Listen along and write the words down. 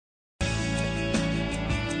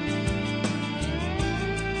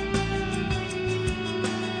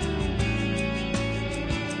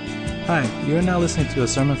Hi, you are now listening to a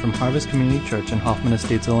sermon from Harvest Community Church in Hoffman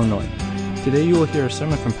Estates, Illinois. Today you will hear a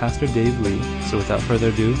sermon from Pastor Dave Lee, so without further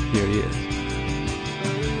ado, here he is.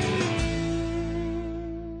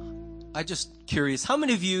 I'm just curious, how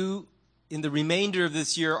many of you in the remainder of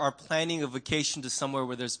this year are planning a vacation to somewhere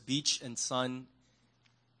where there's beach and sun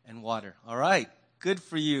and water? All right, good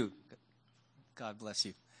for you. God bless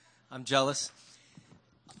you. I'm jealous.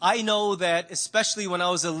 I know that especially when I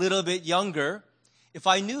was a little bit younger, if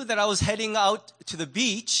I knew that I was heading out to the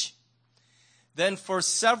beach, then for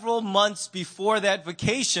several months before that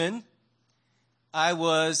vacation, I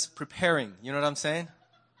was preparing. You know what I'm saying?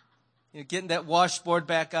 Getting that washboard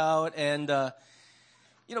back out and,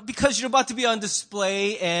 because you're about to be on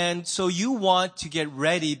display, and so you want to get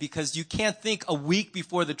ready because you can't think a week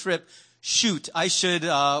before the trip, shoot, I should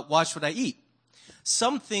watch what I eat.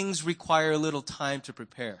 Some things require a little time to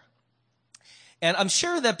prepare. And I'm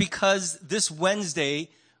sure that because this Wednesday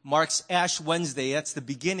marks Ash Wednesday, that's the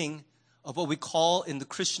beginning of what we call in the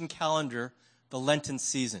Christian calendar the Lenten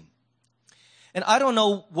season. And I don't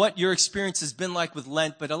know what your experience has been like with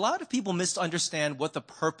Lent, but a lot of people misunderstand what the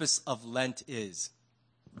purpose of Lent is.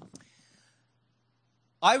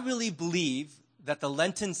 I really believe that the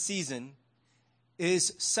Lenten season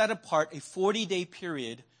is set apart, a 40-day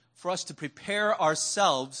period for us to prepare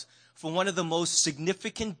ourselves for one of the most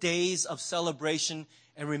significant days of celebration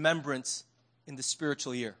and remembrance in the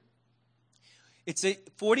spiritual year. It's a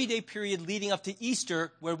 40-day period leading up to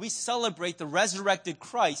Easter where we celebrate the resurrected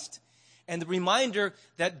Christ and the reminder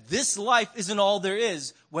that this life isn't all there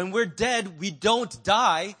is. When we're dead, we don't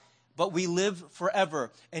die, but we live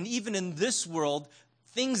forever. And even in this world,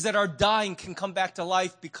 things that are dying can come back to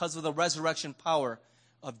life because of the resurrection power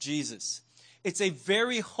of Jesus. It's a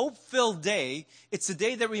very hope-filled day. It's a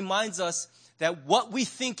day that reminds us that what we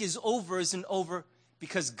think is over isn't over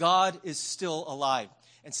because God is still alive.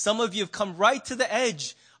 And some of you have come right to the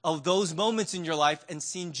edge of those moments in your life and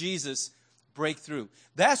seen Jesus break through.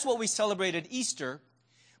 That's what we celebrate at Easter.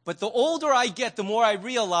 But the older I get, the more I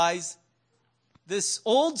realize this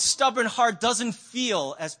old stubborn heart doesn't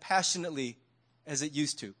feel as passionately as it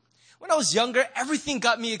used to. When I was younger, everything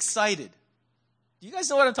got me excited. Do you guys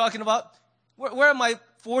know what I'm talking about? Where are my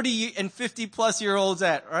 40 and 50 plus year olds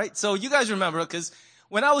at, right? So you guys remember, because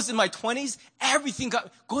when I was in my 20s,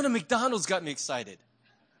 going to McDonald's got me excited.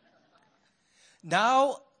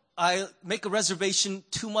 Now I make a reservation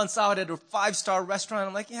 2 months out at a 5-star restaurant.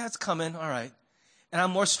 I'm like, yeah, it's coming, all right. And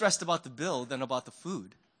I'm more stressed about the bill than about the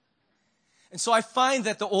food. And so I find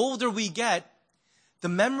that the older we get, the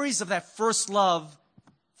memories of that first love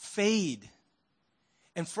fade.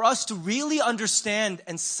 And for us to really understand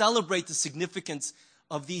and celebrate the significance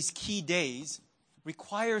of these key days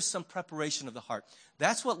requires some preparation of the heart.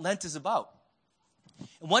 That's what Lent is about.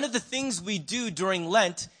 And one of the things we do during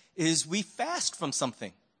Lent is we fast from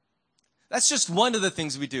something. That's just one of the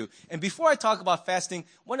things we do. And before I talk about fasting,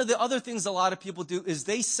 one of the other things a lot of people do is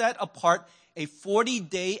they set apart a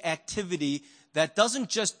 40-day activity that doesn't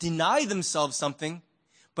just deny themselves something,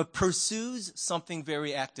 but pursues something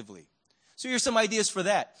very actively. So here's some ideas for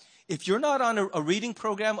that. If you're not on a reading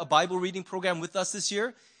program, a Bible reading program with us this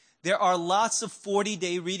year, there are lots of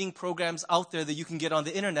 40-day reading programs out there that you can get on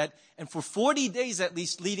the internet. And for 40 days at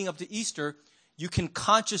least leading up to Easter, you can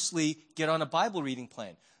consciously get on a Bible reading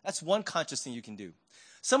plan. That's one conscious thing you can do.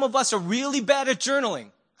 Some of us are really bad at journaling.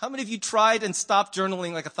 How many of you tried and stopped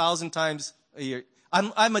journaling like 1,000 times a year?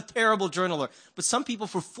 I'm a terrible journaler. But some people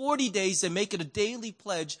for 40 days, they make it a daily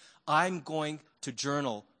pledge. I'm going to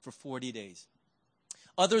journal for 40 days.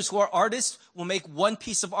 Others who are artists will make one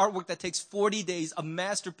piece of artwork that takes 40 days, a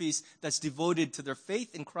masterpiece that's devoted to their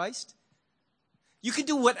faith in Christ. You can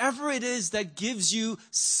do whatever it is that gives you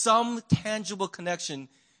some tangible connection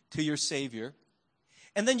to your Savior.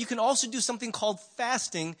 And then you can also do something called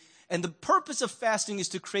fasting. And the purpose of fasting is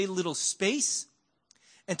to create a little space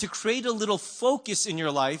and to create a little focus in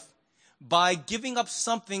your life by giving up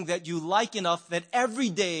something that you like enough that every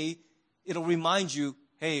day it'll remind you,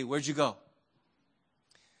 hey, where'd you go?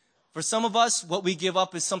 For some of us, what we give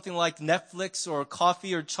up is something like Netflix or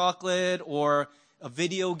coffee or chocolate or a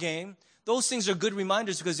video game. Those things are good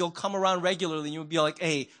reminders because you'll come around regularly and you'll be like,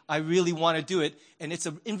 hey, I really want to do it. And it's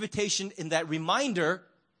an invitation in that reminder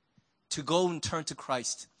to go and turn to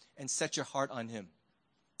Christ and set your heart on Him.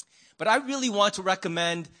 But I really want to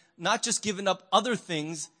recommend not just giving up other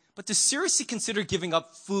things, but to seriously consider giving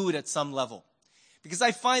up food at some level. Because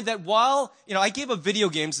I find that while, I gave up video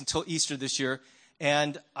games until Easter this year,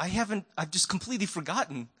 and I've just completely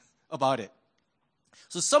forgotten about it.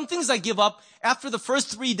 So some things I give up after the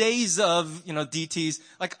first 3 days of, DTs,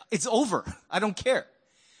 like it's over. I don't care.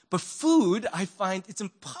 But food, I find it's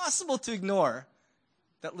impossible to ignore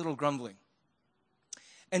that little grumbling.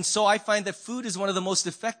 And so I find that food is one of the most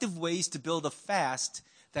effective ways to build a fast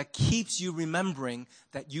that keeps you remembering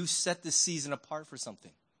that you set this season apart for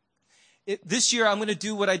something. This year, I'm going to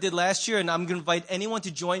do what I did last year, and I'm going to invite anyone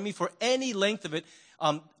to join me for any length of it.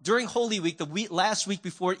 During Holy Week, last week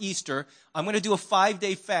before Easter, I'm going to do a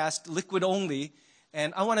 5-day fast, liquid only.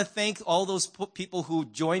 And I want to thank all those people who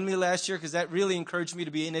joined me last year, because that really encouraged me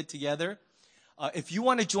to be in it together. If you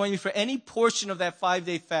want to join me for any portion of that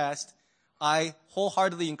 5-day fast, I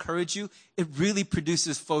wholeheartedly encourage you. It really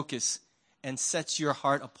produces focus and sets your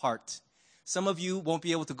heart apart. Some of you won't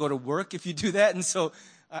be able to go to work if you do that, and so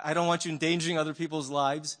I don't want you endangering other people's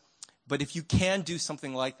lives. But if you can do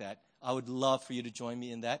something like that, I would love for you to join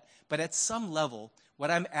me in that. But at some level, what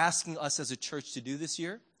I'm asking us as a church to do this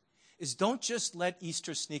year is don't just let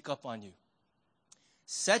Easter sneak up on you.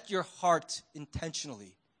 Set your heart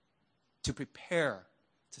intentionally to prepare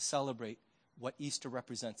to celebrate what Easter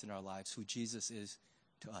represents in our lives, who Jesus is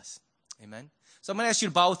to us. Amen? So I'm going to ask you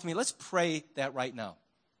to bow with me. Let's pray that right now.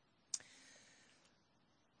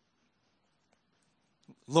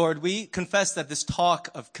 Lord, we confess that this talk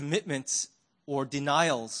of commitments or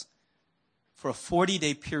denials for a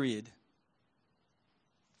 40-day period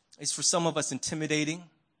is for some of us intimidating.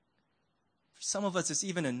 For some of us, it's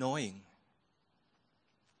even annoying.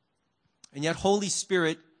 And yet, Holy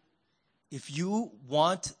Spirit, if you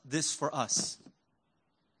want this for us,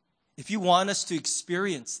 if you want us to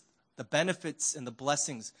experience the benefits and the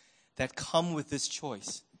blessings that come with this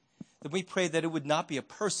choice, then we pray that it would not be a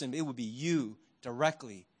person, it would be you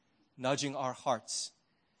directly nudging our hearts.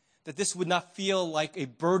 That this would not feel like a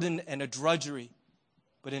burden and a drudgery,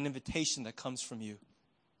 but an invitation that comes from you.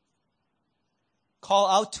 Call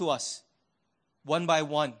out to us one by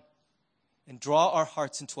one and draw our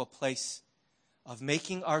hearts into a place of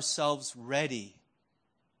making ourselves ready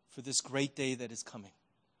for this great day that is coming.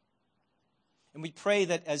 And we pray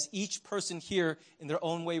that as each person here in their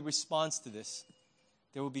own way responds to this,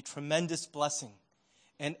 there will be tremendous blessing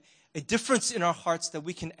and a difference in our hearts that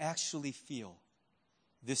we can actually feel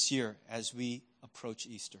this year as we approach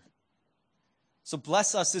Easter. So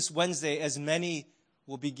bless us this Wednesday as many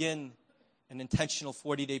will begin an intentional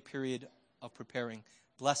 40-day period of preparing.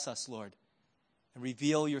 Bless us, Lord, and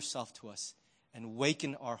reveal yourself to us and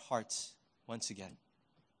waken our hearts once again.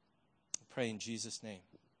 I pray in Jesus' name.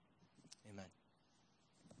 Amen.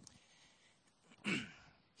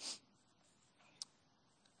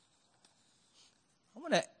 I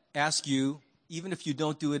want to ask you, even if you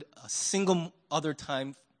don't do it a single other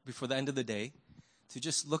time before the end of the day, to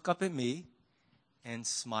just look up at me and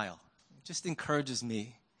smile. It just encourages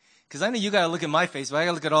me. Because I know you got to look at my face, but I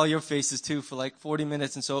got to look at all your faces too for like 40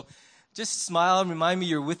 minutes. And so just smile and remind me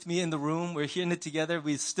you're with me in the room. We're here in it together.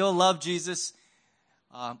 We still love Jesus.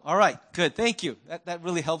 All right, good. Thank you. That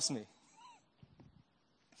really helps me.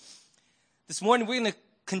 This morning, we're going to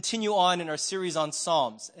continue on in our series on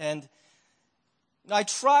Psalms. And I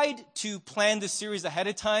tried to plan this series ahead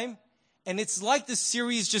of time, and it's like this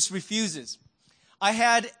series just refuses. I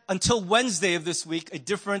had, until Wednesday of this week, a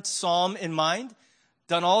different psalm in mind,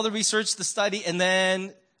 done all the research, the study, and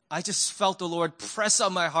then I just felt the Lord press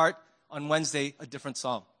on my heart on Wednesday a different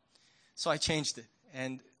psalm. So I changed it,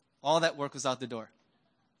 and all that work was out the door.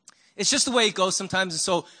 It's just the way it goes sometimes. And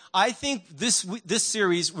so I think this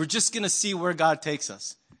series, we're just going to see where God takes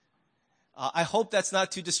us. I hope that's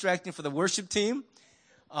not too distracting for the worship team.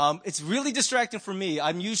 It's really distracting for me.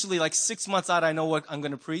 I'm usually like 6 months out, I know what I'm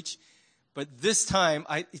going to preach. But this time,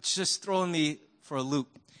 it's just throwing me for a loop.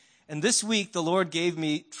 And this week, the Lord gave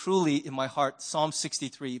me truly in my heart, Psalm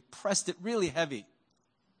 63, pressed it really heavy.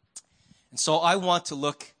 And so I want to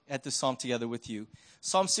look at this psalm together with you.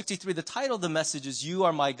 Psalm 63, the title of the message is, You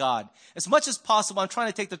Are My God. As much as possible, I'm trying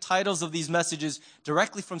to take the titles of these messages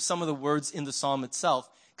directly from some of the words in the psalm itself,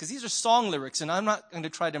 because these are song lyrics, and I'm not going to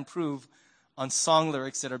try to improve on song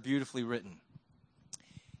lyrics that are beautifully written.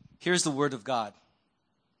 Here's the word of God.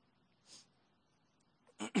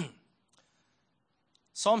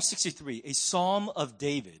 Psalm 63, a psalm of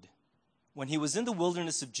David, when he was in the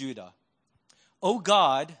wilderness of Judah. O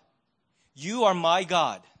God, you are my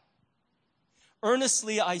God.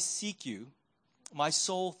 Earnestly I seek you. My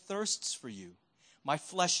soul thirsts for you. My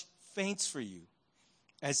flesh faints for you,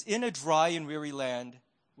 as in a dry and weary land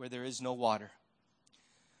where there is no water.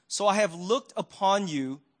 So I have looked upon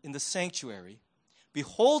you in the sanctuary,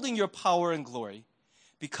 beholding your power and glory.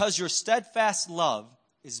 Because your steadfast love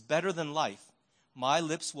is better than life, my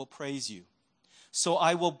lips will praise you. So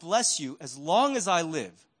I will bless you as long as I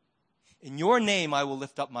live. In your name I will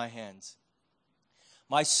lift up my hands.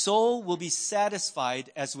 My soul will be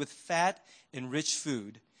satisfied as with fat and rich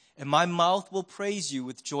food, and my mouth will praise you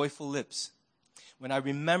with joyful lips, when I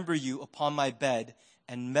remember you upon my bed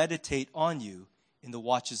and meditate on you in the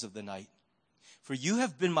watches of the night. For you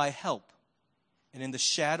have been my help, and in the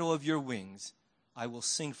shadow of your wings I will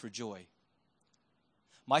sing for joy.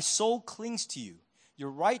 My soul clings to you. Your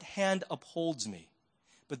right hand upholds me.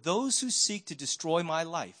 But those who seek to destroy my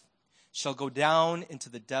life shall go down into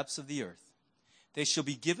the depths of the earth. They shall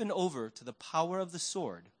be given over to the power of the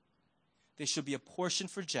sword. They shall be a portion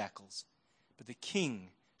for jackals. But the king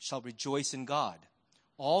shall rejoice in God.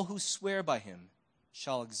 All who swear by him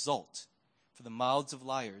shall exult, for the mouths of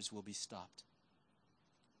liars will be stopped.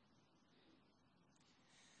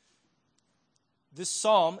 This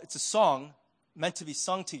psalm, it's a song meant to be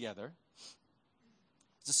sung together.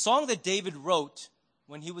 It's a song that David wrote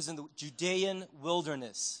when he was in the Judean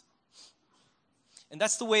wilderness. And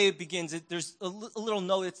that's the way it begins. There's a little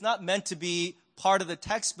note. It's not meant to be part of the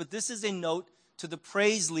text, but this is a note to the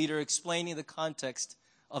praise leader explaining the context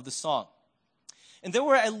of the song. And there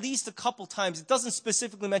were at least a couple times, it doesn't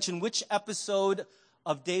specifically mention which episode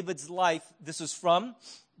of David's life this was from,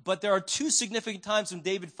 but there are two significant times when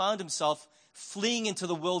David found himself fleeing into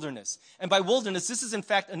the wilderness. And by wilderness, this is in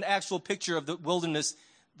fact an actual picture of the wilderness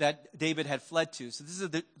that David had fled to. So this is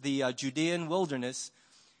the Judean wilderness.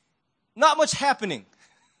 Not much happening.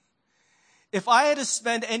 If I had to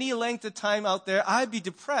spend any length of time out there, I'd be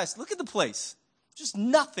depressed. Look at the place. Just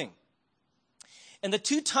nothing. And the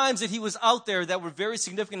two times that he was out there that were very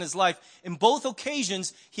significant in his life, in both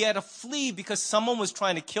occasions, he had to flee because someone was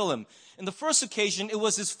trying to kill him. In the first occasion, it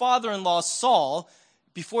was his father-in-law, Saul.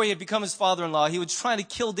 Before he had become his father-in-law, he was trying to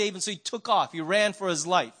kill David, so he took off. He ran for his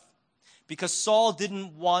life because Saul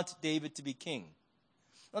didn't want David to be king.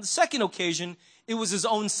 On the second occasion, it was his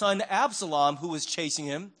own son, Absalom, who was chasing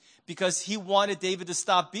him because he wanted David to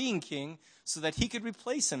stop being king so that he could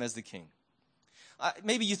replace him as the king.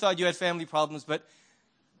 Maybe you thought you had family problems, but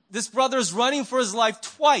this brother is running for his life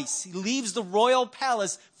twice. He leaves the royal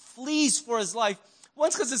palace, flees for his life,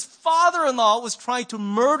 once because his father-in-law was trying to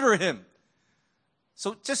murder him.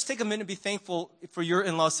 So just take a minute and be thankful for your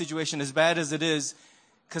in-law situation, as bad as it is,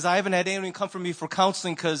 because I haven't had anyone come for me for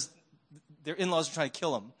counseling because their in-laws are trying to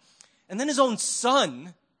kill him. And then his own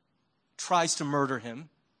son tries to murder him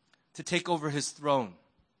to take over his throne.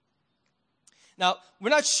 Now, we're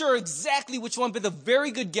not sure exactly which one, but the very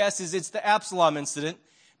good guess is it's the Absalom incident,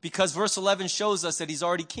 because verse 11 shows us that he's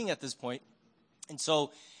already king at this point. And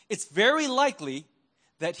so it's very likely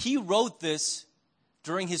that he wrote this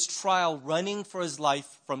during his trial, running for his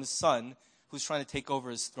life from his son who's trying to take over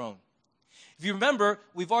his throne. If you remember,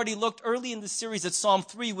 we've already looked early in the series at Psalm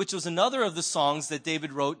 3, which was another of the songs that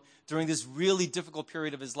David wrote during this really difficult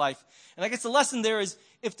period of his life. And I guess the lesson there is,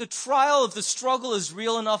 if the trial, if the struggle is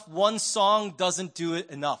real enough, one song doesn't do it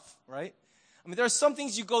enough, right? I mean, there are some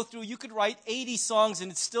things you go through, you could write 80 songs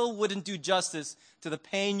and it still wouldn't do justice to the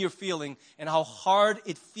pain you're feeling and how hard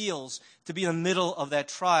it feels to be in the middle of that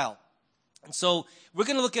trial. And so we're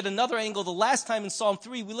going to look at another angle. The last time in Psalm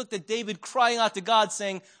 3, we looked at David crying out to God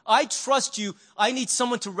saying, I trust you. I need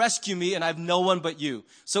someone to rescue me, and I have no one but you.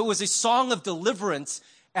 So it was a song of deliverance,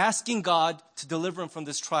 asking God to deliver him from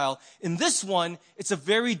this trial. In this one, it's a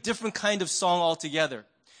very different kind of song altogether.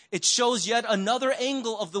 It shows yet another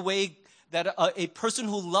angle of the way that a person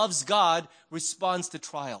who loves God responds to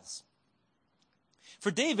trials. For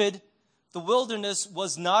David, the wilderness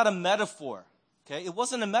was not a metaphor. Okay? It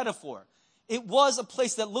wasn't a metaphor. It was a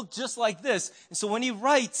place that looked just like this. And so when he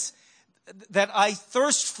writes that I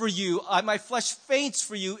thirst for you, my flesh faints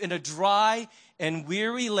for you in a dry and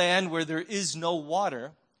weary land where there is no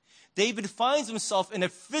water, David finds himself in a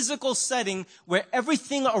physical setting where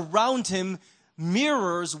everything around him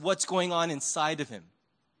mirrors what's going on inside of him.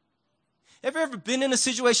 Have you ever been in a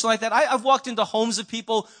situation like that? I've walked into homes of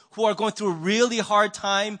people who are going through a really hard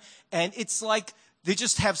time, and it's like they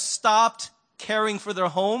just have stopped caring for their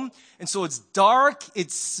home. And so it's dark,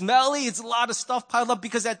 it's smelly, it's a lot of stuff piled up,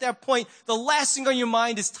 because at that point, the last thing on your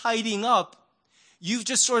mind is tidying up. You've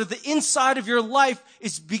just sort of, the inside of your life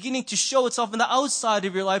is beginning to show itself in the outside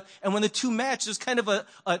of your life. And when the two match, there's kind of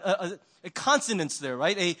a consonance there,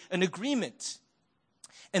 right? An agreement.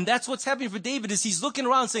 And that's what's happening for David, is he's looking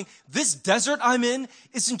around saying, this desert I'm in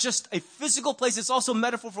isn't just a physical place. It's also a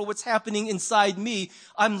metaphor for what's happening inside me.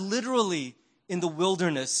 I'm literally in the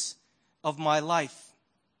wilderness of my life.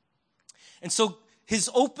 And so his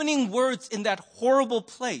opening words in that horrible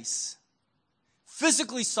place,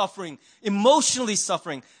 physically suffering, emotionally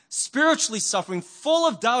suffering, spiritually suffering, full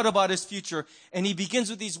of doubt about his future. And he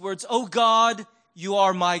begins with these words, "Oh God, you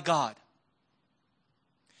are my God."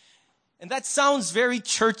 And that sounds very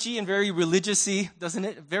churchy and very religious-y, doesn't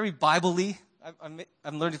it? Very Bible-y.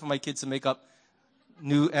 I'm learning from my kids to make up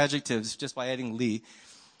new adjectives just by adding "ly."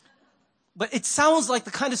 But it sounds like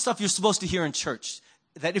the kind of stuff you're supposed to hear in church.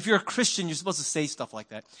 That if you're a Christian, you're supposed to say stuff like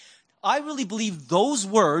that. I really believe those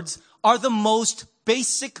words are the most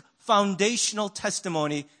basic, foundational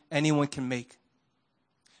testimony anyone can make.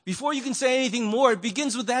 Before you can say anything more, it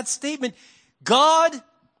begins with that statement, God,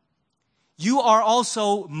 you are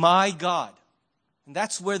also my God. And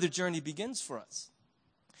that's where the journey begins for us.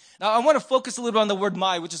 Now, I want to focus a little bit on the word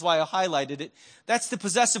my, which is why I highlighted it. That's the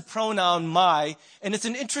possessive pronoun my, and it's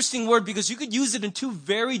an interesting word because you could use it in two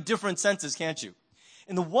very different senses, can't you?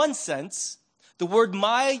 In the one sense, the word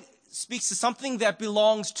my speaks to something that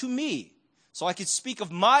belongs to me. So I could speak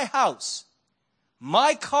of my house,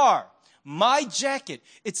 my car, my jacket.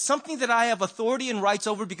 It's something that I have authority and rights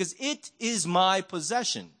over because it is my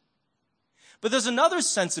possession. But there's another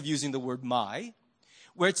sense of using the word my,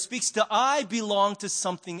 where it speaks to I belong to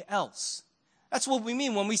something else. That's what we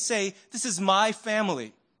mean when we say, this is my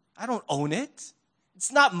family. I don't own it.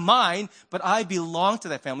 It's not mine, but I belong to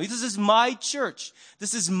that family. This is my church.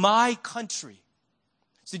 This is my country.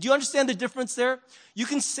 So do you understand the difference there? You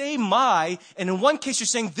can say my, and in one case you're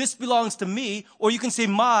saying this belongs to me, or you can say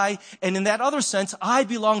my, and in that other sense, I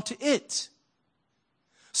belong to it.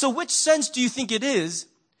 So which sense do you think it is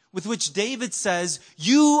with which David says,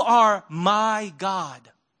 you are my God?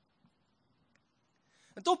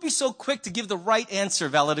 And don't be so quick to give the right answer,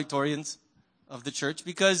 valedictorians of the church,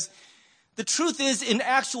 because the truth is, in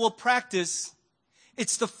actual practice,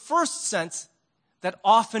 it's the first sense that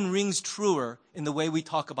often rings truer in the way we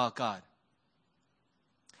talk about God.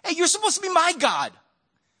 Hey, you're supposed to be my God.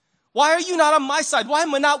 Why are you not on my side? Why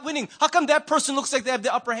am I not winning? How come that person looks like they have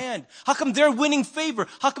the upper hand? How come they're winning favor?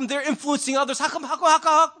 How come they're influencing others? How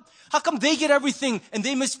come they get everything and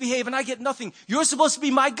they misbehave and I get nothing? You're supposed to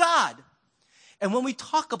be my God. And when we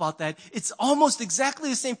talk about that, it's almost exactly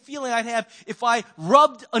the same feeling I'd have if I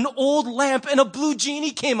rubbed an old lamp and a blue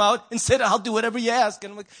genie came out and said, I'll do whatever you ask.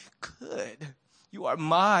 And I'm like, good. You are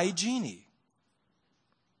my genie.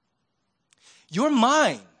 You're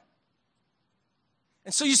mine.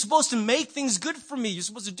 And so you're supposed to make things good for me. You're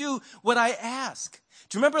supposed to do what I ask.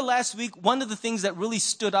 Do you remember last week, one of the things that really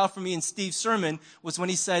stood out for me in Steve's sermon was when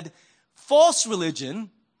he said, false religion,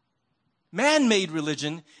 man-made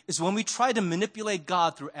religion, is when we try to manipulate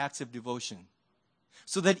God through acts of devotion.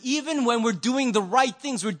 So that even when we're doing the right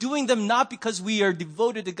things, we're doing them not because we are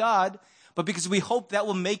devoted to God, but because we hope that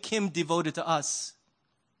will make him devoted to us.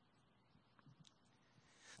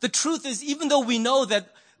 The truth is, even though we know that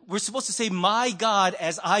we're supposed to say, my God,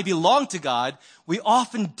 as I belong to God, we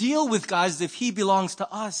often deal with God as if he belongs to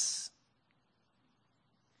us.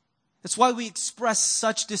 That's why we express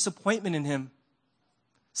such disappointment in him.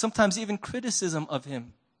 Sometimes even criticism of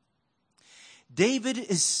him. David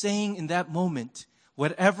is saying in that moment,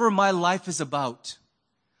 whatever my life is about,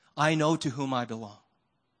 I know to whom I belong.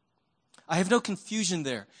 I have no confusion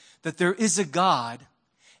there that there is a God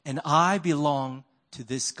and I belong to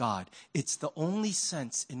this God. It's the only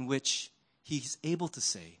sense in which he's able to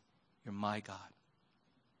say, you're my God.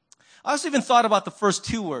 I also even thought about the first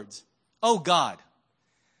two words, oh God.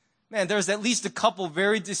 Man, there's at least a couple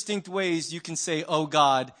very distinct ways you can say, oh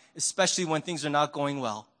God, especially when things are not going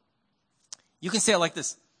well. You can say it like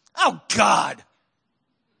this, oh God.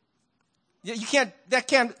 That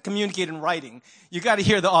can't communicate in writing. You got to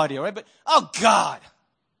hear the audio, right? But, oh God.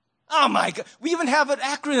 Oh my God. We even have an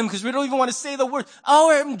acronym because we don't even want to say the word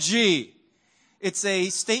OMG. It's a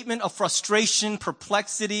statement of frustration,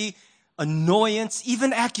 perplexity, annoyance,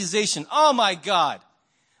 even accusation. Oh my God.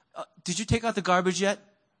 Did you take out the garbage yet?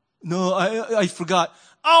 No, I forgot.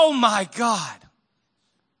 Oh my God.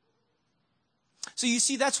 So you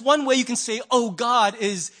see, that's one way you can say, oh God,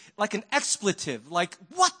 is like an expletive, like,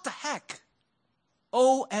 what the heck?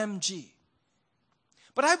 OMG.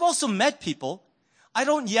 But I've also met people, I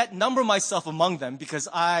don't yet number myself among them because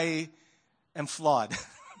I am flawed.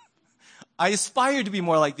 I aspire to be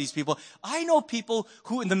more like these people. I know people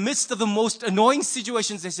who in the midst of the most annoying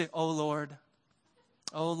situations, they say, oh Lord,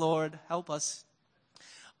 help us.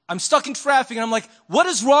 I'm stuck in traffic and I'm like, what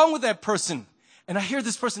is wrong with that person? And I hear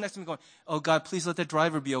this person next to me going, oh God, please let that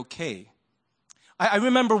driver be okay. I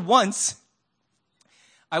remember once,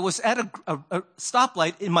 I was at a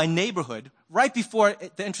stoplight in my neighborhood, right before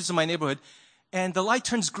the entrance of my neighborhood, and the light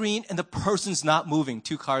turns green and the person's not moving,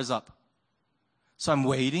 2 cars up. So I'm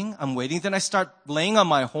waiting, then I start laying on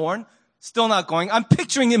my horn, still not going. I'm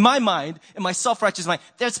picturing in my mind, in my self-righteous mind,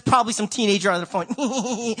 there's probably some teenager on the phone.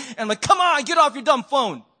 And I'm like, come on, get off your dumb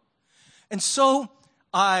phone. And so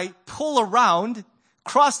I pull around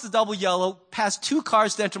crossed the double yellow, passed 2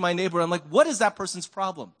 cars to enter my neighborhood. I'm like, what is that person's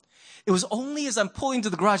problem? It was only as I'm pulling to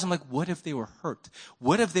the garage, I'm like, what if they were hurt?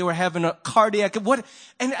 What if they were having a cardiac? And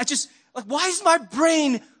I just, like, why is my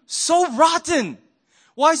brain so rotten?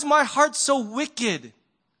 Why is my heart so wicked?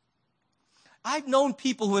 I've known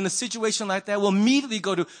people who in a situation like that will immediately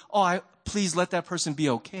go to, please let that person be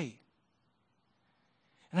okay.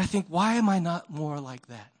 And I think, why am I not more like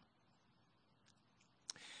that?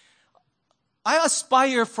 I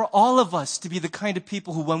aspire for all of us to be the kind of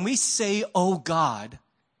people who, when we say, oh God,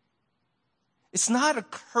 it's not a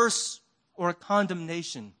curse or a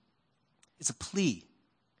condemnation. It's a plea.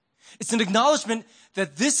 It's an acknowledgement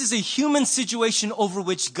that this is a human situation over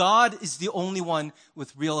which God is the only one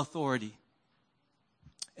with real authority.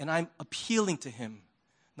 And I'm appealing to him,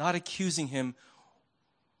 not accusing him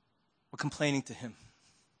or complaining to him.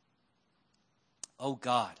 Oh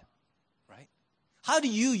God, right? How do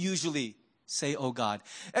you usually say, oh God?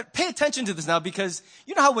 Pay attention to this now, because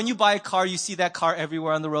you know how when you buy a car, you see that car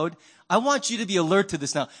everywhere on the road? I want you to be alert to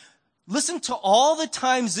this now. Listen to all the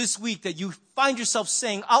times this week that you find yourself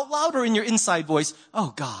saying out loud or in your inside voice,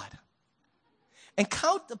 oh God. And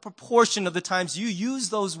count the proportion of the times you use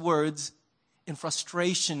those words in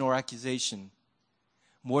frustration or accusation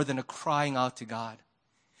more than a crying out to God.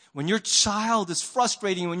 When your child is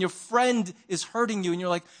frustrating, when your friend is hurting you and you're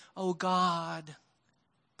like, oh God,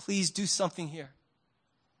 please do something here.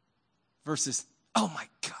 Versus, oh my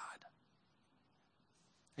God.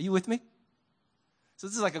 Are you with me? So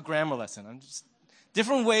this is like a grammar lesson. I'm just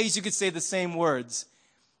different ways you could say the same words,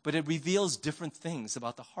 but it reveals different things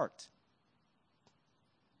about the heart.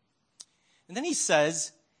 And then he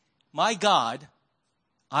says, my God,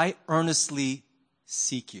 I earnestly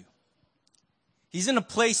seek you. He's in a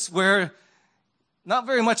place where not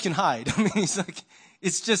very much can hide. I mean, he's like,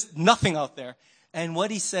 it's just nothing out there. And what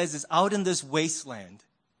he says is, out in this wasteland,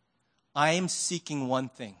 I am seeking one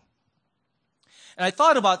thing. And I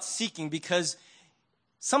thought about seeking because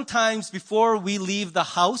sometimes before we leave the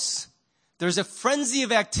house, there's a frenzy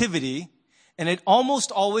of activity, and it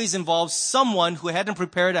almost always involves someone who hadn't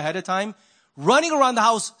prepared ahead of time running around the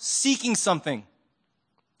house seeking something,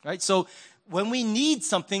 right? So when we need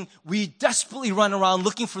something, we desperately run around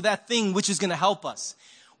looking for that thing which is going to help us.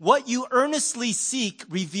 What you earnestly seek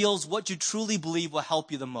reveals what you truly believe will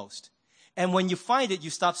help you the most. And when you find it, you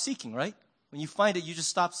stop seeking, right? When you find it, you just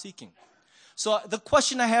stop seeking. So the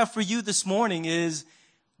question I have for you this morning is,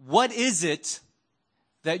 what is it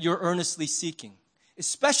that you're earnestly seeking?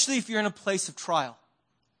 Especially if you're in a place of trial.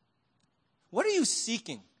 What are you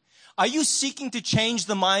seeking? Are you seeking to change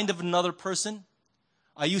the mind of another person?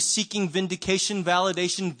 Are you seeking vindication,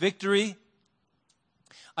 validation, victory?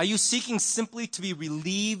 Are you seeking simply to be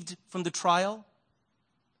relieved from the trial?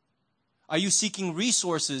 Are you seeking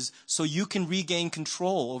resources so you can regain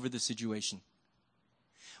control over the situation?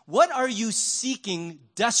 What are you seeking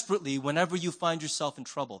desperately whenever you find yourself in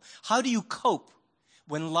trouble? How do you cope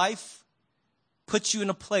when life puts you in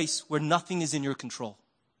a place where nothing is in your control?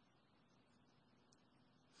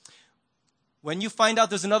 When you find out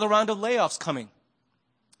there's another round of layoffs coming,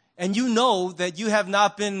 and you know that you have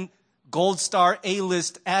not been gold star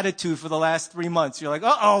A-list attitude for the last 3 months. You're like,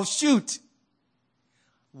 uh-oh, shoot.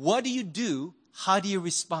 What do? How do you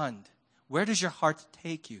respond? Where does your heart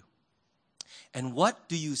take you? And what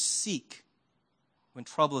do you seek when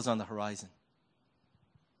trouble is on the horizon?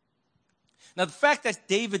 Now, the fact that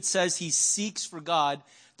David says he seeks for God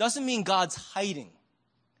doesn't mean God's hiding.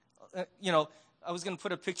 I was going to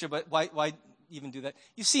put a picture, but why even do that?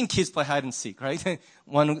 You've seen kids play hide and seek, right?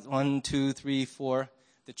 1, 2, 3, 4.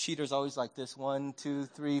 The cheater's always like this. 1, 2,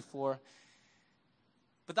 3, 4.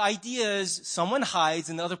 But the idea is someone hides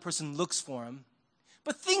and the other person looks for him.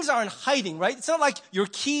 But things aren't hiding, right? It's not like your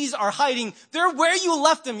keys are hiding. They're where you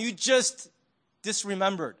left them. You just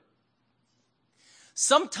disremembered.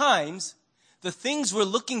 Sometimes the things we're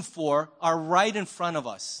looking for are right in front of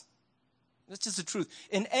us. That's just the truth.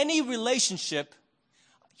 In any relationship,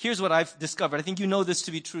 here's what I've discovered. I think you know this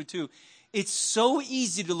to be true too. It's so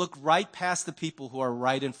easy to look right past the people who are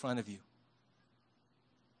right in front of you.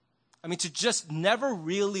 I mean, to just never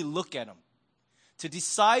really look at them. To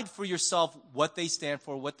decide for yourself what they stand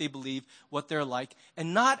for, what they believe, what they're like,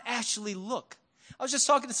 and not actually look. I was just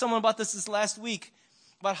talking to someone about this last week,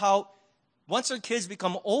 about how once our kids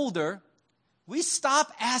become older, we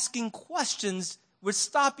stop asking questions. We're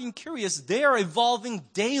stopping curious. They are evolving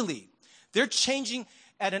daily. They're changing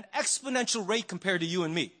at an exponential rate compared to you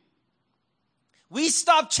and me. We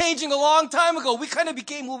stopped changing a long time ago. We kind of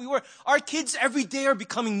became who we were. Our kids every day are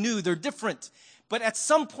becoming new. They're different. But at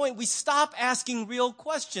some point, we stop asking real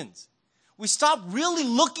questions. We stop really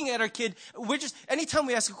looking at our kid. Anytime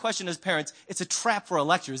we ask a question as parents, it's a trap for a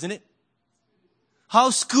lecture, isn't it?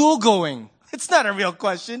 How's school going? It's not a real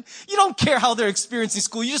question. You don't care how they're experiencing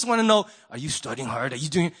school. You just want to know, are you studying hard? Are you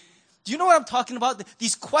doing... Do you know what I'm talking about?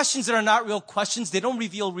 These questions that are not real questions, they don't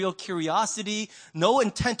reveal real curiosity, no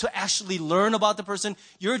intent to actually learn about the person.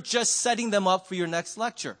 You're just setting them up for your next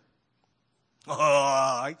lecture. Oh,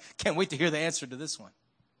 I can't wait to hear the answer to this one.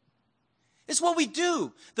 It's what we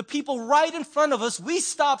do. The people right in front of us, we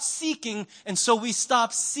stop seeking, and so we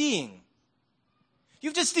stop seeing.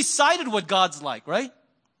 You've just decided what God's like, right?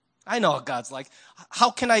 I know what God's like. How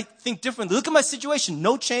can I think differently? Look at my situation.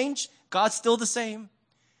 No change. God's still the same.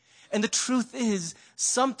 And the truth is,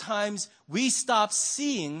 sometimes we stop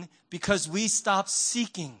seeing because we stop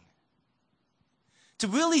seeking. To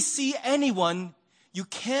really see anyone, you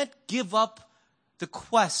can't give up the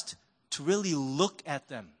quest to really look at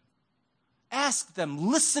them. Ask them,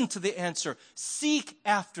 listen to the answer, seek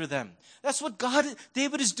after them. That's what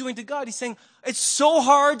David is doing to God. He's saying, it's so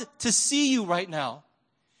hard to see you right now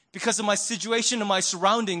because of my situation and my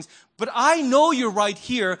surroundings, but I know you're right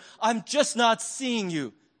here. I'm just not seeing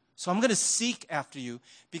you. So I'm going to seek after you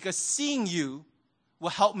because seeing you will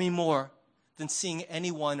help me more than seeing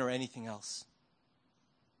anyone or anything else.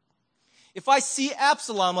 If I see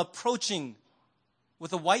Absalom approaching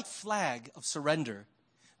with a white flag of surrender,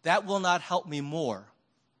 that will not help me more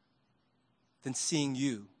than seeing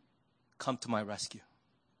you come to my rescue.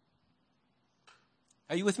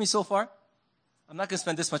 Are you with me so far? I'm not going to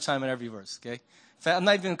spend this much time on every verse, okay? In fact, I'm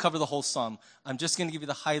not even going to cover the whole psalm. I'm just going to give you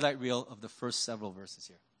the highlight reel of the first several verses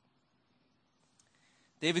here.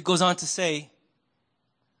 David goes on to say,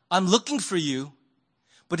 I'm looking for you,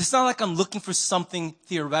 but it's not like I'm looking for something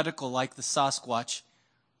theoretical like the Sasquatch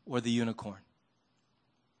or the unicorn.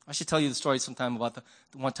 I should tell you the story sometime about the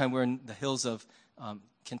one time we were in the hills of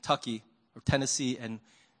Kentucky or Tennessee, and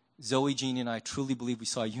Zoe, Jeannie, and I truly believe we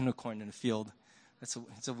saw a unicorn in a field.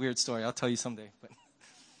 It's a weird story. I'll tell you someday. But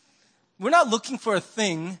we're not looking for a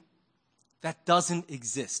thing that doesn't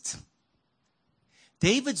exist.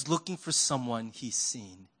 David's looking for someone he's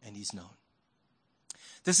seen and he's known.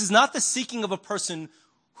 This is not the seeking of a person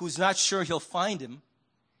who's not sure he'll find him.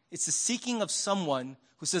 It's the seeking of someone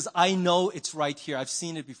who says, I know it's right here. I've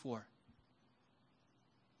seen it before.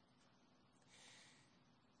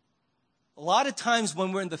 A lot of times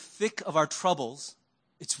when we're in the thick of our troubles,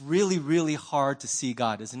 it's really, really hard to see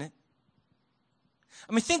God, isn't it?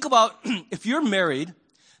 I mean, think about, if you're married,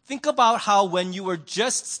 think about how when you were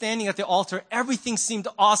just standing at the altar, everything seemed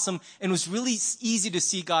awesome and it was really easy to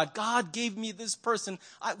see God. God gave me this person.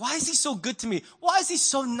 Why is he so good to me? Why is he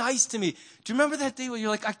so nice to me? Do you remember that day where you're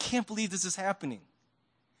like, I can't believe this is happening?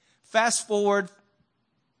 Fast forward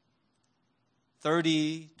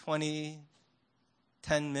 30, 20,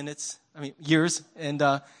 10 minutes, years, and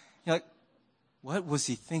you're like, what was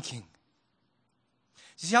he thinking?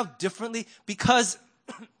 You see how differently? Because,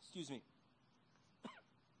 excuse me,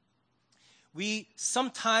 we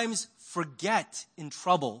sometimes forget in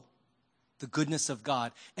trouble the goodness of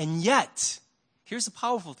God. And yet, here's the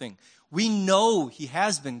powerful thing. We know he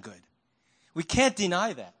has been good. We can't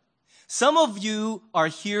deny that. Some of you are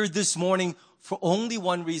here this morning for only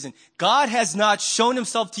one reason. God has not shown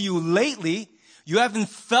himself to you lately. You haven't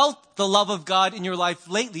felt the love of God in your life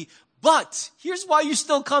lately. But here's why you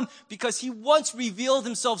still come. Because he once revealed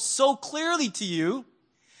himself so clearly to you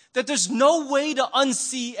that there's no way to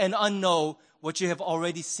unsee and unknow what you have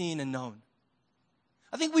already seen and known.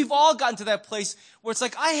 I think we've all gotten to that place where it's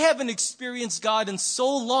like, I haven't experienced God in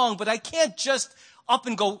so long, but I can't just up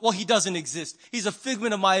and go, well, he doesn't exist. He's a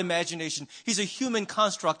figment of my imagination. He's a human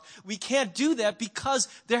construct. We can't do that because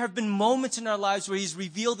there have been moments in our lives where he's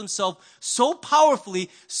revealed himself so powerfully,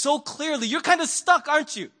 so clearly. You're kind of stuck,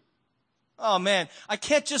 aren't you? Oh man, I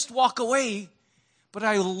can't just walk away, but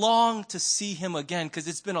I long to see him again because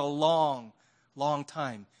it's been a long, long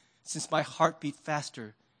time since my heart beat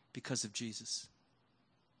faster because of Jesus.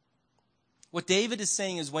 What David is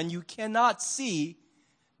saying is when you cannot see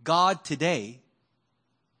God today,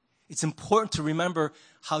 it's important to remember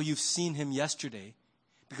how you've seen him yesterday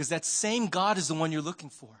because that same God is the one you're looking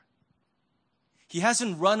for. He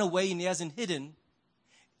hasn't run away and he hasn't hidden.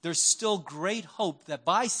 There's still great hope that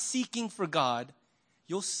by seeking for God,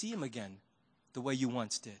 you'll see him again the way you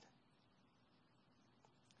once did.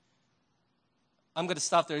 I'm going to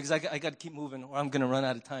stop there because I got to keep moving or I'm going to run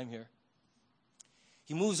out of time here.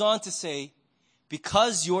 He moves on to say,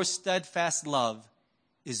 because your steadfast love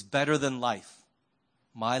is better than life,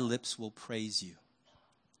 my lips will praise you.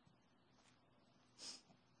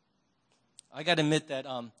 I got to admit that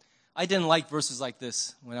I didn't like verses like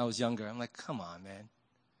this when I was younger. I'm like, come on, man.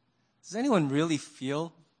 Does anyone really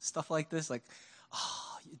feel stuff like this? Like,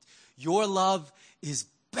 your love is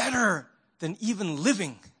better than even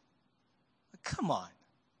living. Come on.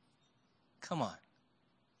 Come on.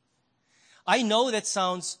 I know that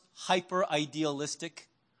sounds hyper idealistic,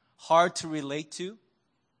 hard to relate to.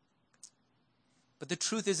 But the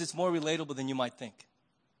truth is, it's more relatable than you might think.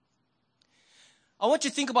 I want you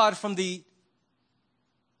to think about it from the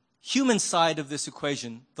human side of this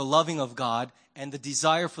equation, the loving of God and the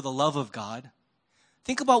desire for the love of God.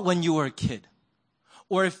 Think about when you were a kid.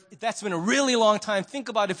 Or if that's been a really long time, think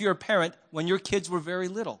about if you're a parent when your kids were very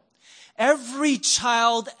little. Every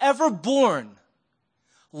child ever born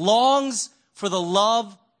longs for the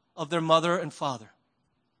love of their mother and father.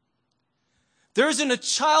 There isn't a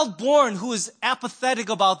child born who is apathetic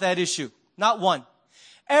about that issue. Not one.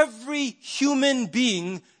 Every human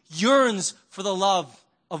being yearns for the love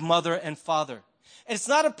of mother and father. And it's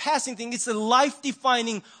not a passing thing. It's a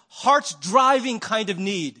life-defining, heart-driving kind of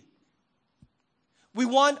need. We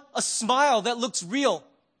want a smile that looks real.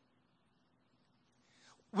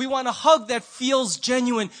 We want a hug that feels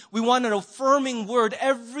genuine. We want an affirming word.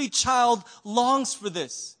 Every child longs for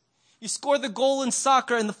this. You score the goal in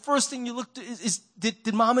soccer, and the first thing you look to is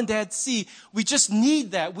did mom and dad see? We just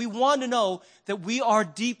need that. We want to know that we are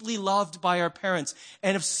deeply loved by our parents.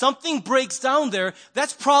 And if something breaks down there,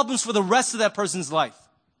 that's problems for the rest of that person's life.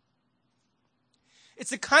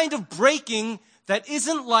 It's a kind of breaking that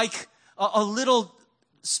isn't like a little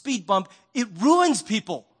speed bump. It ruins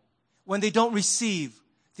people when they don't receive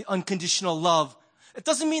the unconditional love. It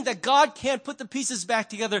doesn't mean that God can't put the pieces back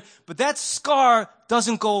together, but that scar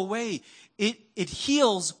doesn't go away. It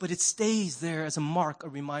heals, but it stays there as a mark, a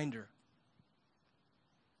reminder.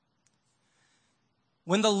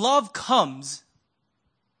 When the love comes,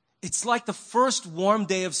 it's like the first warm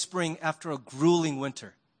day of spring after a grueling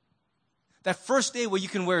winter. That first day where you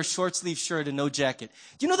can wear a short sleeve shirt and no jacket.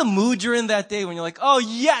 Do you know the mood you're in that day when you're like, oh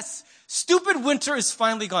yes, stupid winter is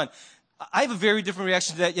finally gone. I have a very different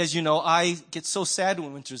reaction to that. As you know, I get so sad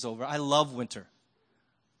when winter's over. I love winter.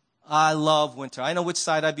 I love winter. I know which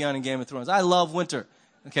side I'd be on in Game of Thrones. I love winter.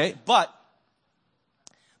 Okay? But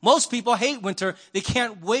most people hate winter. They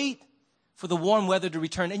can't wait for the warm weather to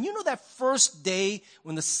return. And you know that first day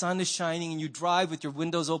when the sun is shining and you drive with your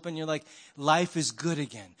windows open, you're like, life is good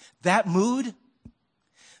again. That mood,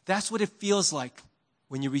 that's what it feels like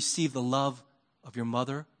when you receive the love of your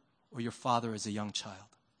mother or your father as a young child.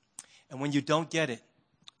 And when you don't get it,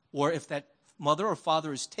 or if that mother or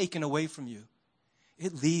father is taken away from you,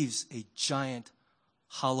 it leaves a giant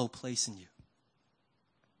hollow place in you.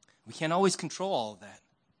 We can't always control all of that,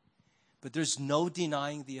 but there's no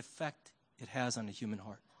denying the effect it has on a human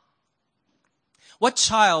heart. What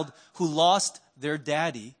child who lost their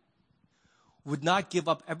daddy would not give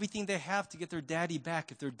up everything they have to get their daddy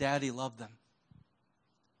back if their daddy loved them?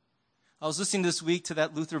 I was listening this week to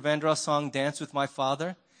that Luther Vandross song, Dance with My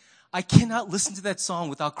Father. I cannot listen to that song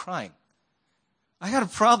without crying. I got a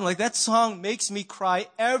problem. Like, that song makes me cry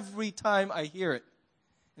every time I hear it.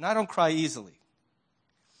 And I don't cry easily.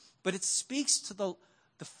 But it speaks to the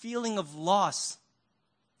feeling of loss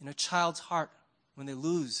in a child's heart when they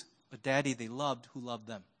lose a daddy they loved who loved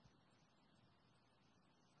them.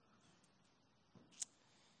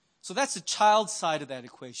 So that's the child side of that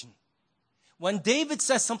equation. When David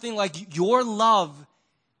says something like, your love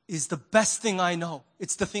is the best thing I know.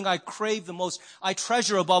 It's the thing I crave the most. I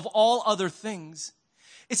treasure above all other things.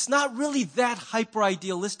 It's not really that hyper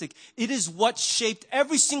idealistic. It is what shaped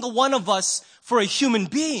every single one of us for a human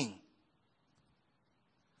being.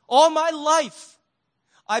 All my life,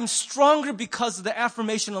 I'm stronger because of the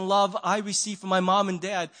affirmation and love I received from my mom and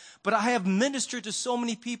dad. But I have ministered to so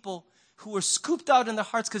many people who were scooped out in their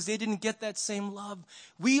hearts because they didn't get that same love.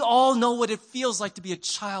 We all know what it feels like to be a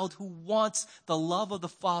child who wants the love of the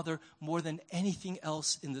Father more than anything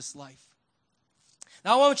else in this life.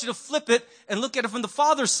 Now I want you to flip it and look at it from the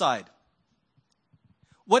Father's side.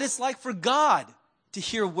 What it's like for God to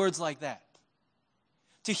hear words like that.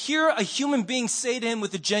 To hear a human being say to him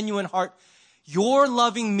with a genuine heart, your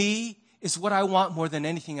loving me is what I want more than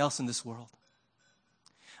anything else in this world.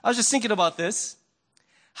 I was just thinking about this.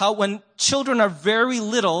 How when children are very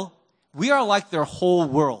little, we are like their whole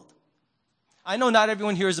world. I know not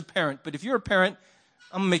everyone here is a parent, but if you're a parent,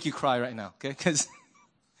 I'm going to make you cry right now, okay? Because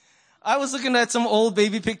I was looking at some old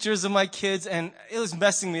baby pictures of my kids, and it was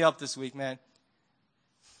messing me up this week, man.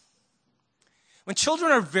 When children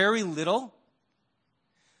are very little,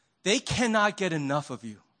 they cannot get enough of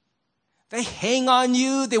you. They hang on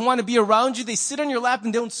you. They want to be around you. They sit on your lap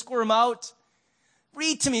and don't squirm out.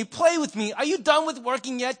 Read to me. Play with me. Are you done with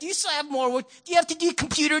working yet? Do you still have more work? Do you have to do your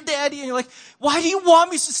computer, Daddy? And you're like, why do you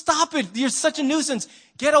want me to stop it? You're such a nuisance.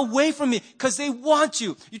 Get away from me because they want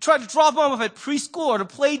you. You try to drop them off at preschool or the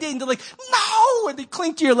play date and they're like, no! And they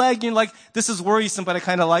cling to your leg and you're like, this is worrisome, but I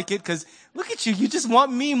kind of like it because look at you. You just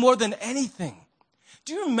want me more than anything.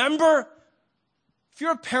 Do you remember, if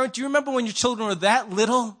you're a parent, do you remember when your children were that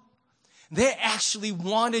little? They actually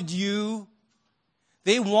wanted you.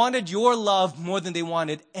 They wanted your love more than they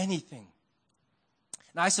wanted anything.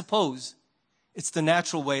 And I suppose it's the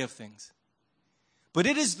natural way of things. But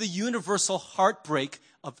it is the universal heartbreak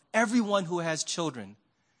of everyone who has children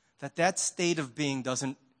that state of being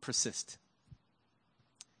doesn't persist.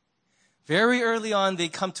 Very early on, they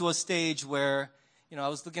come to a stage where, I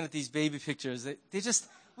was looking at these baby pictures.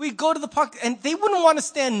 We'd go to the park and they wouldn't want to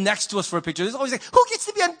stand next to us for a picture. There's always like, who gets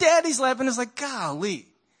to be on Daddy's lap? And it's like, golly.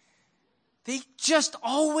 They just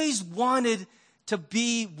always wanted to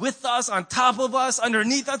be with us, on top of us,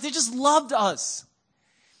 underneath us. They just loved us.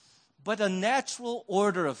 But a natural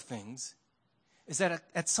order of things is that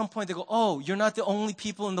at some point they go, oh, you're not the only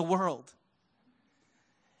people in the world.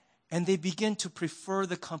 And they begin to prefer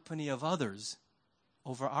the company of others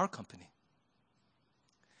over our company.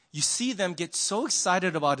 You see them get so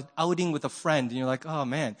excited about an outing with a friend, and you're like, oh,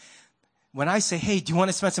 man. When I say, hey, do you want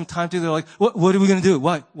to spend some time together? They're like, what are we going to do?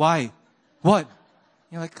 What? Why? What?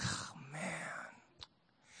 You're like, oh, man.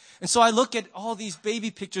 And so I look at all these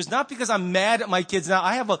baby pictures, not because I'm mad at my kids now.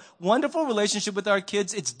 I have a wonderful relationship with our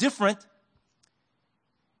kids. It's different.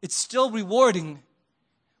 It's still rewarding.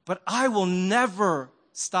 But I will never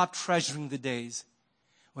stop treasuring the days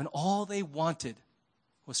when all they wanted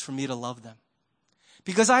was for me to love them.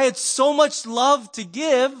 Because I had so much love to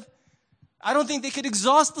give, I don't think they could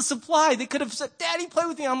exhaust the supply. They could have said, Daddy, play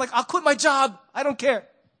with me. I'm like, I'll quit my job. I don't care.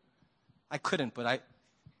 I couldn't, but I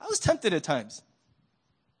was tempted at times.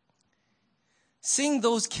 Seeing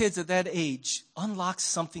those kids at that age unlocks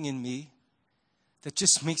something in me that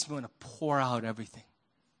just makes me want to pour out everything.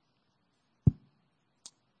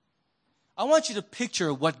 I want you to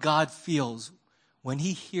picture what God feels when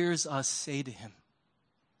he hears us say to him,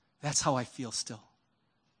 that's how I feel still.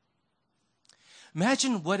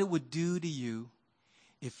 Imagine what it would do to you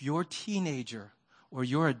if your teenager or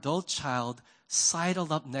your adult child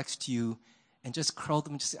sidled up next to you and just curled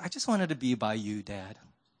them and just said, I just wanted to be by you, Dad.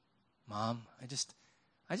 Mom, I just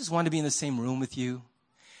wanted to be in the same room with you.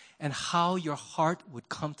 And how your heart would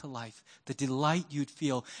come to life, the delight you'd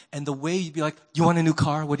feel, and the way you'd be like, you want a new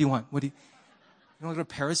car? What do you want? You want to go to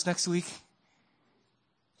Paris next week?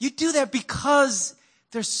 You do that because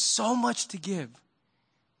there's so much to give.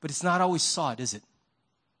 But it's not always sought, is it?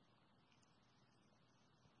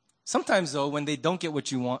 Sometimes, though, when they don't get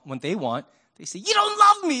what you want, when they want, they say, you don't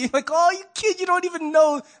love me. Like, oh, you kid, you don't even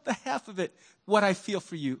know the half of it, what I feel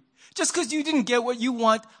for you. Just because you didn't get what you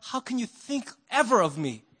want, how can you think ever of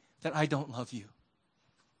me that I don't love you?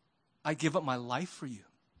 I give up my life for you.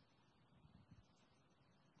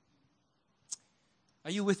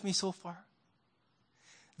 Are you with me so far?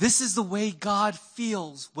 This is the way God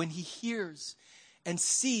feels when he hears and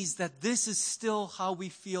sees that this is still how we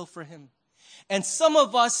feel for him. And some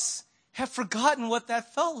of us have forgotten what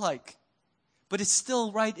that felt like, but it's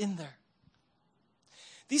still right in there.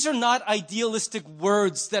 These are not idealistic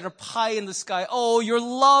words that are pie in the sky. Oh, your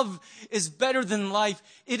love is better than life.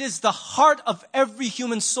 It is the heart of every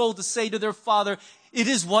human soul to say to their father, it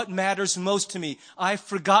is what matters most to me. I've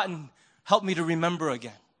forgotten. Help me to remember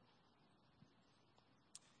again.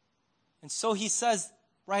 And so he says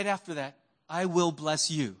right after that, I will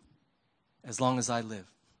bless you as long as I live.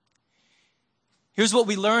 Here's what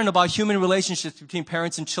we learn about human relationships between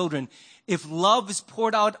parents and children. If love is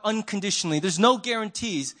poured out unconditionally, there's no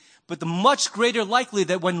guarantees, but the much greater likelihood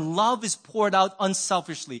that when love is poured out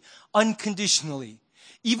unselfishly, unconditionally,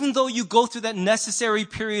 even though you go through that necessary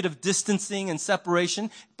period of distancing and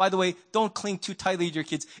separation, by the way, don't cling too tightly to your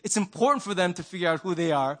kids. It's important for them to figure out who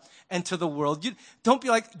they are and to the world. Don't be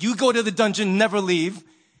like, you go to the dungeon, never leave.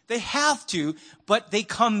 They have to, but they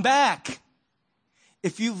come back.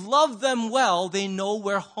 If you love them well, they know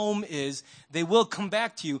where home is. They will come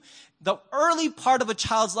back to you. The early part of a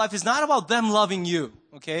child's life is not about them loving you,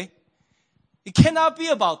 okay? It cannot be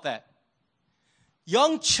about that.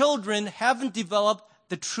 Young children haven't developed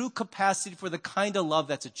the true capacity for the kind of love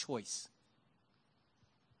that's a choice.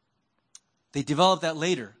 They develop that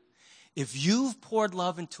later. If you've poured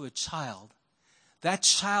love into a child, that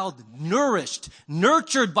child nourished,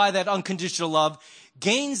 nurtured by that unconditional love,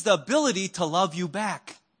 gains the ability to love you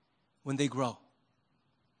back when they grow.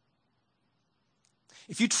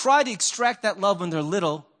 If you try to extract that love when they're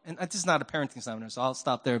little, and this is not a parenting seminar, so I'll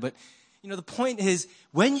stop there, but The point is,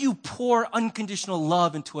 when you pour unconditional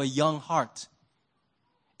love into a young heart,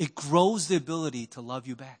 it grows the ability to love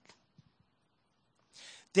you back.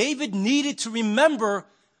 David needed to remember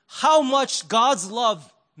how much God's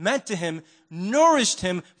love meant to him, nourished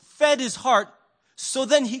him, fed his heart, so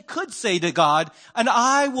then he could say to God, and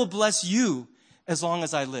I will bless you as long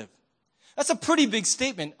as I live. That's a pretty big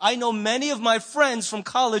statement. I know many of my friends from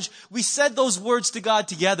college, we said those words to God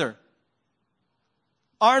together.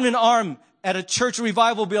 Arm in arm at a church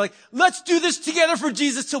revival, be like, let's do this together for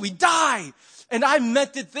Jesus till we die. And I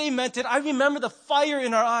meant it, they meant it. I remember the fire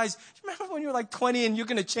in our eyes. Remember when you were like 20 and you're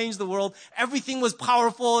going to change the world? Everything was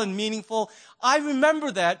powerful and meaningful. I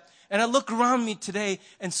remember that. And I look around me today,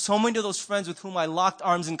 and so many of those friends with whom I locked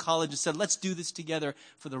arms in college and said, let's do this together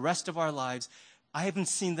for the rest of our lives, I haven't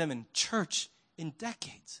seen them in church in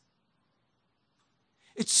decades.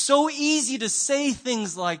 It's so easy to say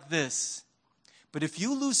things like this, but if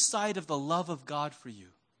you lose sight of the love of God for you,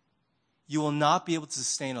 you will not be able to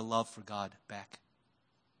sustain a love for God back.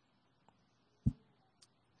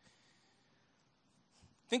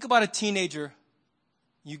 Think about a teenager.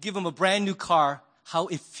 You give them a brand new car, how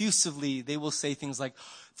effusively they will say things like,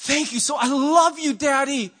 thank you, so I love you,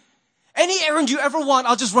 Daddy. Any errand you ever want,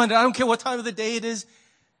 I'll just run it. I don't care what time of the day it is.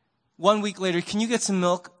 1 week later, can you get some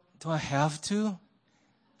milk? Do I have to?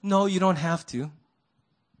 No, you don't have to.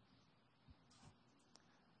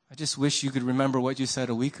 I just wish you could remember what you said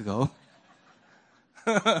a week ago.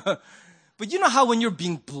 But you know how when you're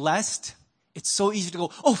being blessed, it's so easy to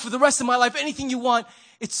go, oh, for the rest of my life, anything you want.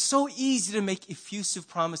 It's so easy to make effusive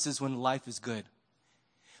promises when life is good.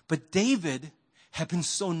 But David had been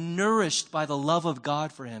so nourished by the love of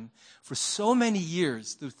God for him for so many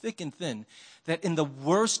years, through thick and thin, that in the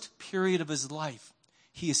worst period of his life,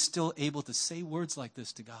 he is still able to say words like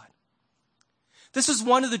this to God. This is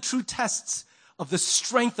one of the true tests of the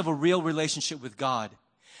strength of a real relationship with God,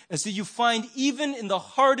 is that you find even in the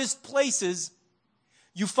hardest places,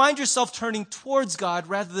 you find yourself turning towards God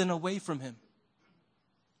rather than away from him.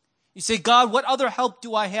 You say, God, what other help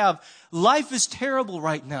do I have? Life is terrible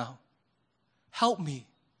right now. Help me.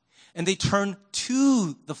 And they turn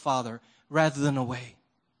to the Father rather than away.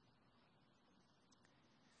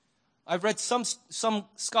 I've read some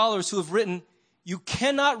scholars who have written, you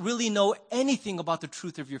cannot really know anything about the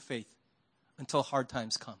truth of your faith until hard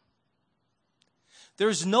times come.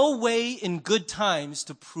 There's no way in good times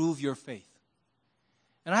to prove your faith.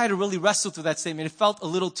 And I had to really wrestle through that statement. It felt a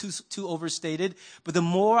little too overstated, but the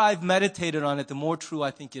more I've meditated on it, the more true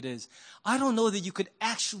I think it is. I don't know that you could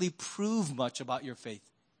actually prove much about your faith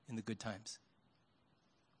in the good times.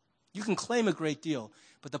 You can claim a great deal,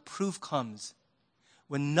 but the proof comes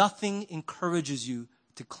when nothing encourages you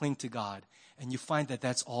to cling to God, and you find that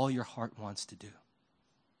that's all your heart wants to do.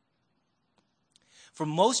 For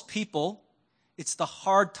most people, it's the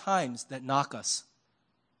hard times that knock us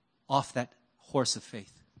off that horse of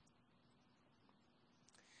faith.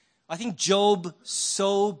 I think Job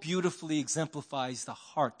so beautifully exemplifies the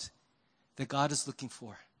heart that God is looking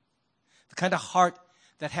for. The kind of heart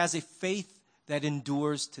that has a faith that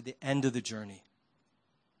endures to the end of the journey.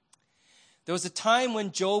 There was a time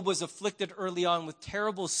when Job was afflicted early on with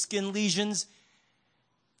terrible skin lesions,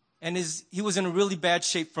 and he was in a really bad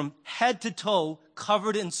shape from head to toe,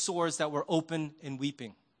 covered in sores that were open and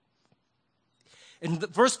weeping. And the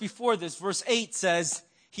verse before this, verse 8 says,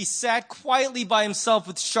 he sat quietly by himself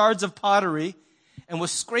with shards of pottery and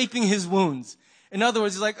was scraping his wounds. In other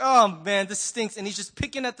words, he's like, oh man, this stinks. And he's just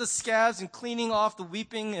picking at the scabs and cleaning off the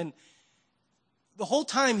weeping. And the whole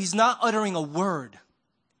time he's not uttering a word.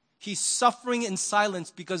 He's suffering in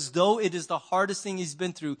silence because though it is the hardest thing he's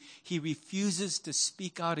been through, he refuses to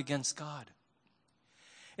speak out against God.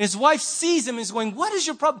 And his wife sees him and is going, what is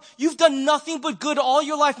your problem? You've done nothing but good all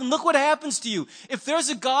your life, and look what happens to you. If there's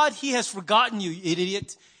a God, he has forgotten you,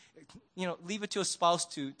 idiot. Leave it to a spouse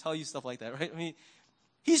to tell you stuff like that, right? I mean,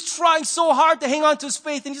 he's trying so hard to hang on to his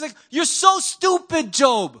faith, and he's like, you're so stupid,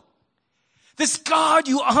 Job. This God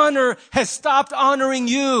you honor has stopped honoring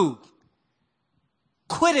you.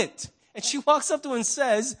 Quit it. And she walks up to him and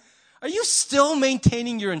says, are you still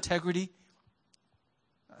maintaining your integrity?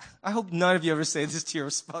 I hope none of you ever say this to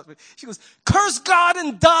your spouse. But she goes, curse God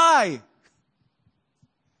and die.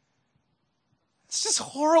 It's just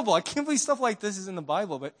horrible. I can't believe stuff like this is in the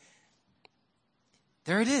Bible, but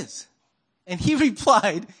there it is. And he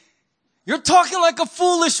replied, you're talking like a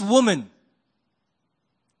foolish woman.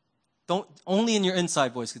 Only in your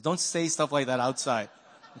inside voice, because don't say stuff like that outside,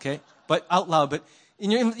 okay? But out loud, but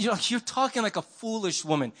you're talking like a foolish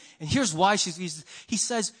woman. And here's why he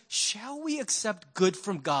says, shall we accept good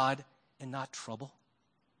from God and not trouble?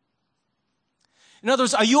 In other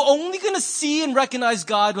words, are you only going to see and recognize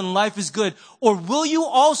God when life is good? Or will you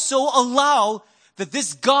also allow that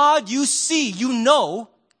this God you see, you know,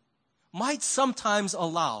 might sometimes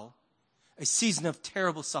allow a season of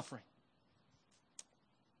terrible suffering?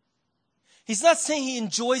 He's not saying he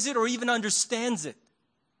enjoys it or even understands it.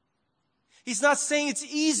 He's not saying it's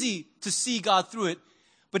easy to see God through it,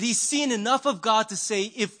 but he's seen enough of God to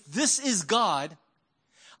say, if this is God,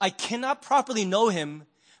 I cannot properly know him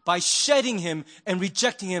by shedding him and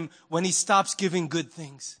rejecting him when he stops giving good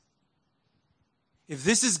things. If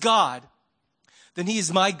this is God, then he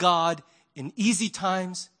is my God in easy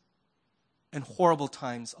times and horrible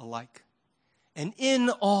times alike. And in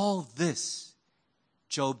all this,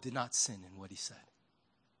 Job did not sin in what he said.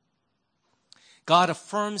 God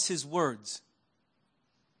affirms his words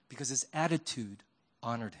because his attitude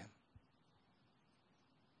honored him.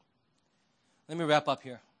 Let me wrap up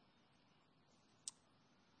here.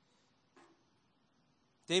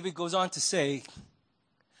 David goes on to say,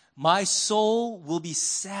 my soul will be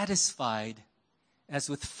satisfied as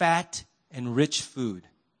with fat and rich food.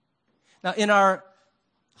 Now, in our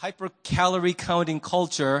hyper-calorie counting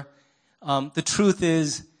culture, the truth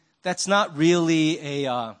is that's not really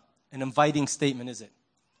an inviting statement, is it?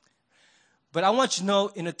 But I want you to know,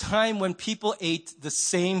 in a time when people ate the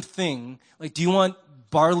same thing, like, do you want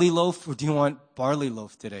barley loaf or do you want barley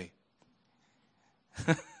loaf today?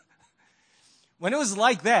 When it was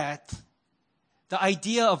like that, the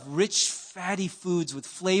idea of rich, fatty foods with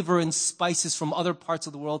flavor and spices from other parts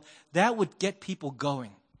of the world, that would get people going.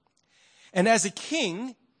 And as a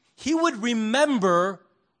king, he would remember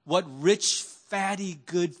what rich, fatty,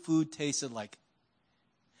 good food tasted like.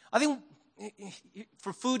 I think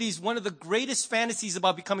for foodies, one of the greatest fantasies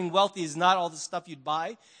about becoming wealthy is not all the stuff you'd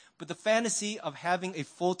buy, but the fantasy of having a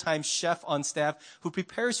full-time chef on staff who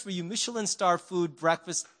prepares for you Michelin-star food,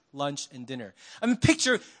 breakfast, lunch, and dinner. I mean,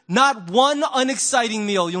 picture not one unexciting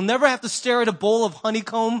meal. You'll never have to stare at a bowl of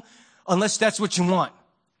honeycomb unless that's what you want.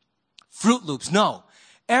 Fruit Loops, no.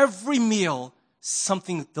 Every meal,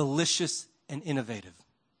 something delicious and innovative.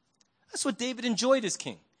 That's what David enjoyed as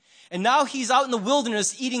king. And now he's out in the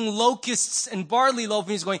wilderness eating locusts and barley loaf,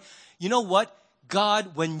 and he's going, you know what?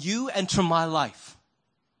 God, when you enter my life,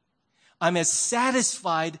 I'm as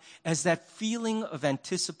satisfied as that feeling of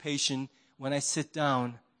anticipation when I sit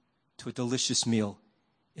down to a delicious meal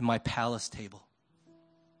in my palace table.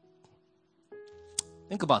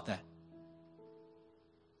 Think about that.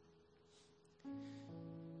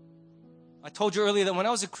 I told you earlier that when I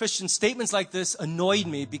was a Christian, statements like this annoyed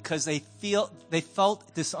me because they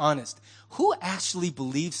felt dishonest. Who actually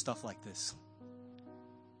believes stuff like this?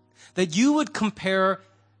 That you would compare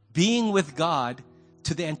being with God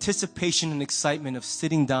to the anticipation and excitement of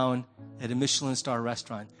sitting down at a Michelin-star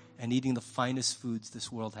restaurant and eating the finest foods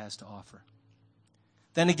this world has to offer.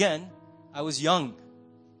 Then again, I was young.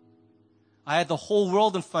 I had the whole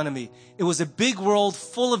world in front of me. It was a big world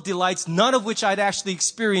full of delights, none of which I'd actually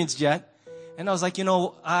experienced yet. And I was like,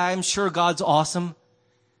 I'm sure God's awesome,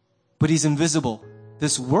 but he's invisible.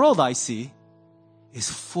 This world I see is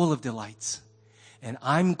full of delights, and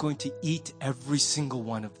I'm going to eat every single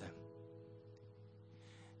one of them.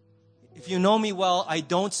 If you know me well, I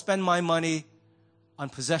don't spend my money on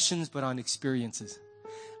possessions, but on experiences.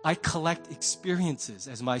 I collect experiences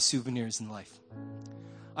as my souvenirs in life.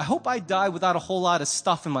 I hope I die without a whole lot of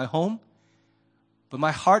stuff in my home, but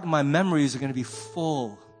my heart and my memories are going to be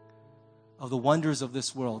full of the wonders of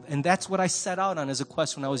this world. And that's what I set out on as a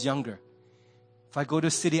quest when I was younger. If I go to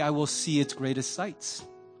a city, I will see its greatest sights.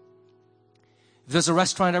 If there's a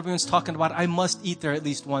restaurant everyone's talking about, I must eat there at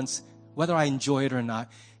least once, whether I enjoy it or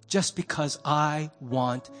not, just because I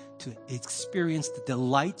want to experience the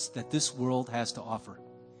delights that this world has to offer.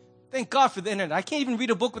 Thank God for the internet. I can't even read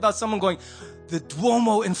a book without someone going, the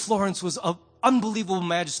Duomo in Florence was of unbelievable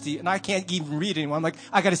majesty, and I can't even read it anymore. I'm like,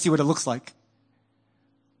 I got to see what it looks like.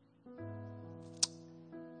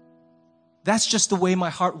 That's just the way my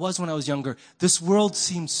heart was when I was younger. This world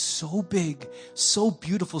seemed so big, so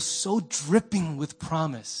beautiful, so dripping with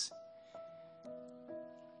promise.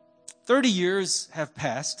 30 years have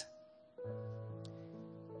passed.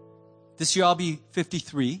 This year I'll be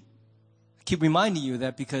 53. I keep reminding you of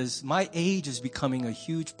that because my age is becoming a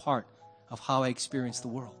huge part of how I experience the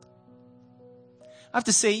world. I have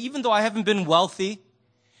to say, even though I haven't been wealthy,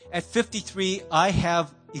 at 53, I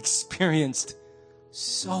have experienced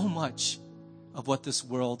so much of what this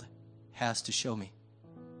world has to show me.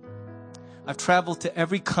 I've traveled to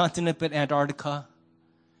every continent but Antarctica.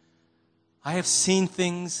 I have seen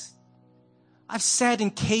things. I've sat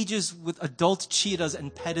in cages with adult cheetahs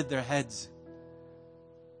and petted their heads.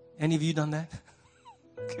 Any of you done that?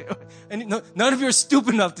 Okay. And none of you are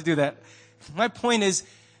stupid enough to do that. My point is,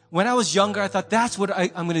 when I was younger, I thought that's what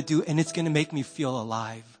I'm going to do, and it's going to make me feel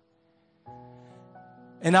alive.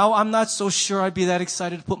 And now I'm not so sure I'd be that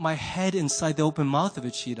excited to put my head inside the open mouth of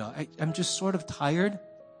a cheetah. I'm just sort of tired.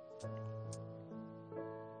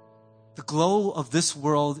 The glow of this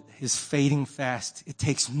world is fading fast. It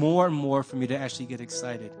takes more and more for me to actually get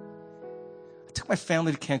excited. I took my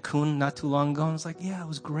family to Cancun not too long ago, and I was like, yeah, it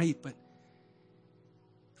was great, but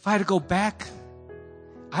if I had to go back,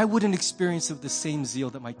 I wouldn't experience it with the same zeal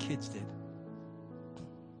that my kids did.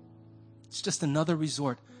 It's just another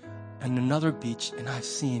resort and another beach, and I've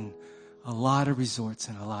seen a lot of resorts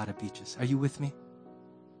and a lot of beaches. Are you with me?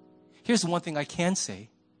 Here's one thing I can say.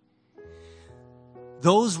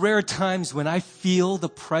 Those rare times when I feel the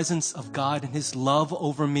presence of God and His love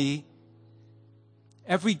over me,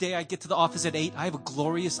 every day I get to the office at 8, I have a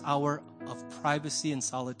glorious hour of privacy and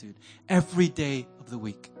solitude. Every day of the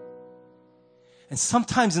week. And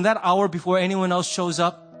sometimes in that hour before anyone else shows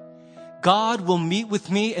up, God will meet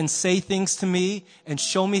with me and say things to me and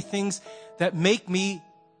show me things that make me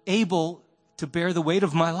able to bear the weight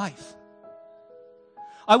of my life.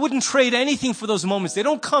 I wouldn't trade anything for those moments. They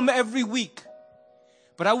don't come every week.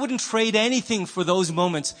 But I wouldn't trade anything for those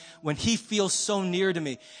moments when He feels so near to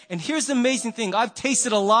me. And here's the amazing thing. I've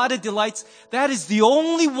tasted a lot of delights. That is the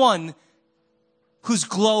only one whose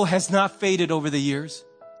glow has not faded over the years.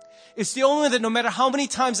 It's the only one that no matter how many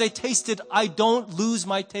times I taste it, I don't lose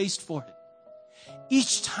my taste for it.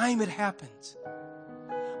 Each time it happens,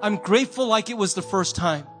 I'm grateful like it was the first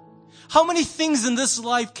time. How many things in this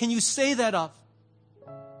life can you say that of?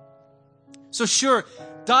 So sure,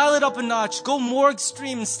 dial it up a notch. Go more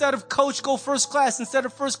extreme. Instead of coach, go first class. Instead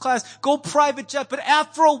of first class, go private jet. But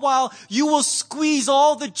after a while, you will squeeze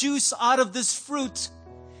all the juice out of this fruit,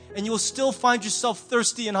 and you will still find yourself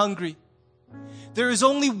thirsty and hungry. There is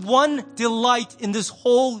only one delight in this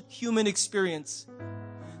whole human experience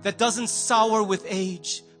that doesn't sour with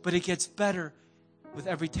age, but it gets better with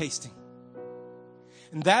every tasting.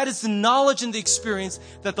 And that is the knowledge and the experience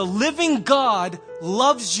that the living God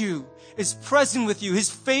loves you, is present with you. His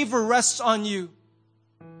favor rests on you.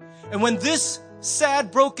 And when this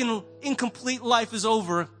sad, broken, incomplete life is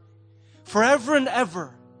over, forever and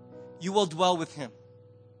ever, you will dwell with Him.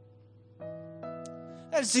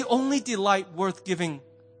 That is the only delight worth giving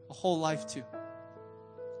a whole life to.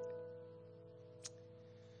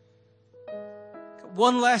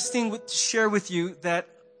 One last thing to share with you that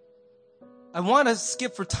I want to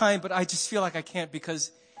skip for time, but I just feel like I can't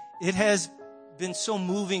because it has been so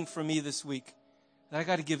moving for me this week that I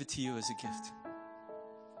got to give it to you as a gift.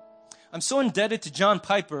 I'm so indebted to John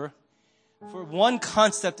Piper for one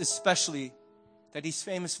concept especially that he's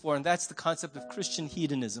famous for, and that's the concept of Christian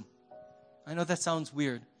hedonism. I know that sounds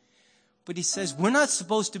weird, but he says we're not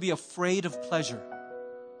supposed to be afraid of pleasure.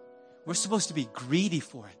 We're supposed to be greedy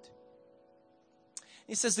for it.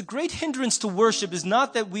 He says the great hindrance to worship is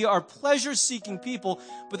not that we are pleasure-seeking people,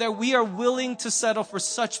 but that we are willing to settle for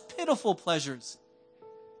such pitiful pleasures.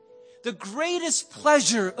 The greatest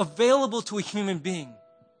pleasure available to a human being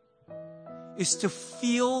is to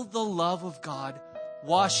feel the love of God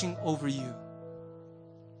washing over you.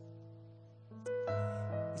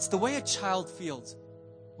 It's the way a child feels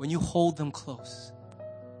when you hold them close.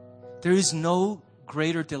 There is no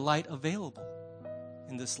greater delight available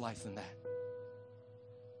in this life than that.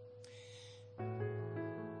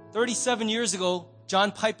 37 years ago,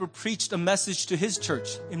 John Piper preached a message to his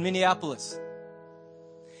church in Minneapolis.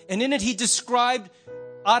 And in it, he described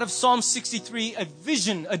out of Psalm 63 a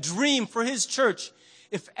vision, a dream for his church.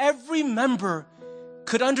 If every member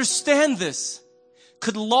could understand this,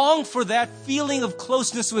 could long for that feeling of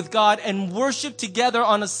closeness with God and worship together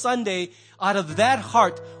on a Sunday out of that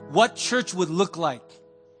heart, what church would look like.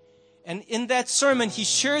 And in that sermon, he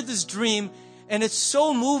shared this dream. And it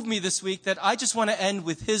so moved me this week that I just want to end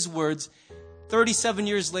with his words 37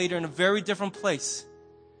 years later in a very different place.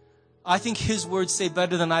 I think his words say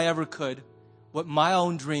better than I ever could what my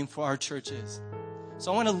own dream for our church is.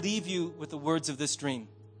 So I want to leave you with the words of this dream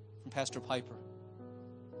from Pastor Piper.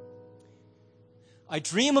 I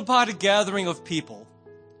dream about a gathering of people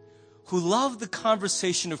who love the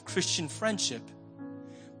conversation of Christian friendship,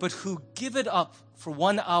 but who give it up for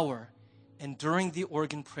 1 hour and during the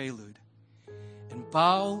organ prelude, and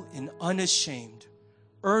bow in unashamed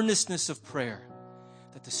earnestness of prayer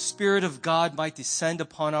that the Spirit of God might descend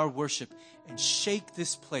upon our worship and shake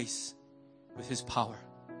this place with His power.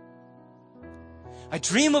 I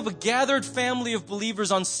dream of a gathered family of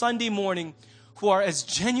believers on Sunday morning who are as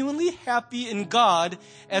genuinely happy in God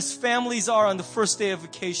as families are on the first day of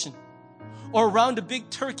vacation, or around a big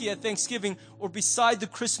turkey at Thanksgiving, or beside the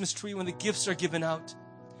Christmas tree when the gifts are given out.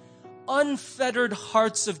 Unfettered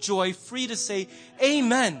hearts of joy, free to say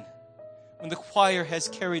amen when the choir has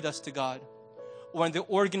carried us to God, or when the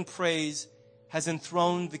organ praise has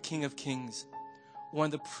enthroned the King of Kings, or when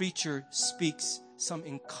the preacher speaks some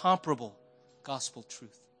incomparable gospel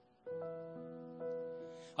truth.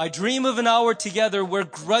 I dream of an hour together where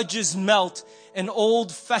grudges melt and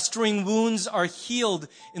old festering wounds are healed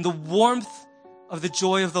in the warmth of the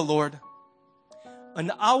joy of the Lord.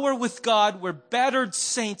 An hour with God where battered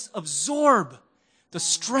saints absorb the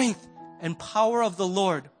strength and power of the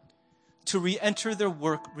Lord to re-enter their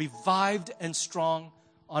work revived and strong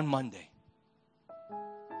on Monday.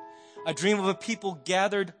 I dream of a people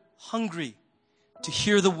gathered hungry to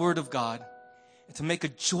hear the word of God and to make a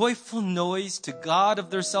joyful noise to God of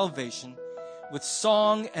their salvation with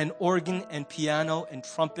song and organ and piano and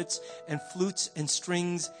trumpets and flutes and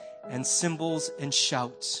strings and cymbals and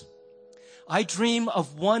shouts. I dream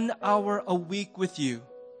of 1 hour a week with you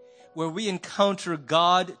where we encounter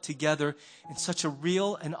God together in such a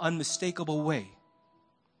real and unmistakable way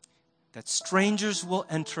that strangers will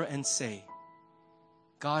enter and say,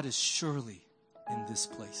 God is surely in this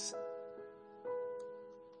place.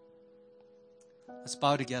 Let's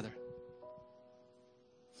bow together.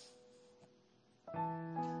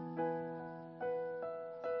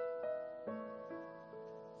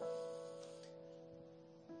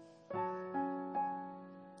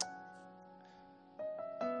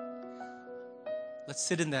 Let's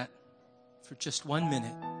sit in that for just 1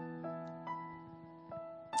 minute.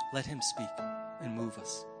 Let him speak and move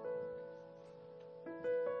us.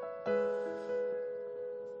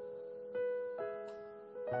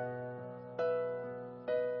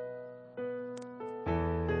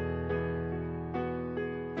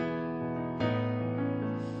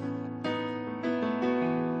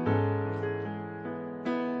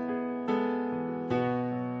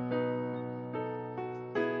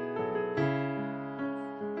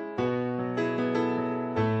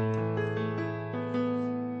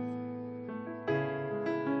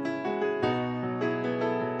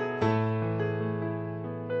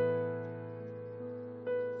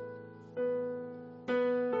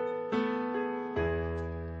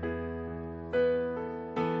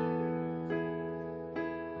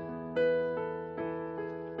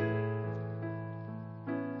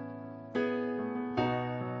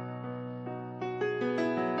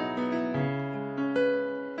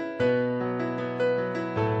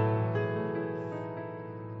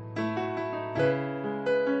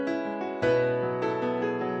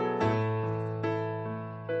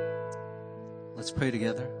 Let's pray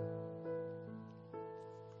together.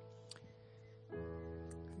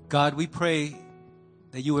 God, we pray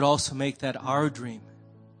that you would also make that our dream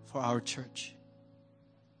for our church.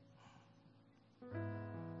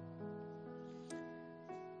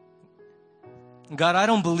 God, I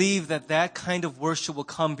don't believe that that kind of worship will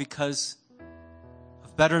come because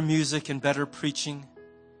of better music and better preaching,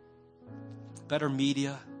 better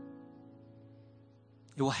media.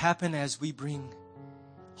 It will happen as we bring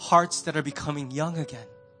hearts that are becoming young again.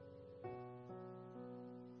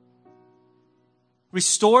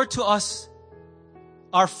 Restore to us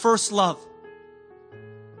our first love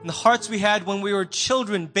and the hearts we had when we were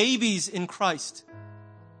children, babies in Christ,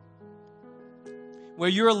 where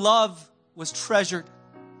your love was treasured.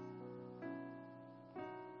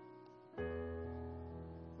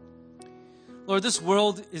 Lord, this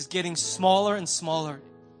world is getting smaller and smaller.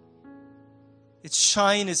 Its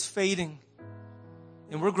shine is fading,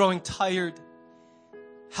 and we're growing tired.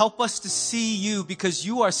 Help us to see you because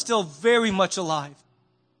you are still very much alive.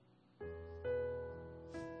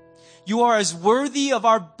 You are as worthy of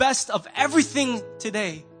our best of everything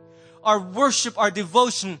today. Our worship, our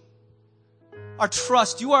devotion, our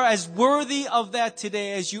trust. You are as worthy of that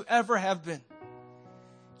today as you ever have been.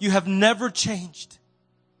 You have never changed.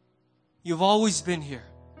 You've always been here.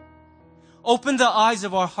 Open the eyes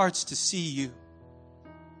of our hearts to see you.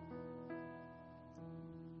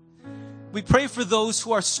 We pray for those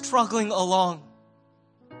who are struggling along,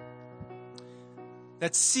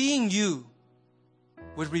 that seeing you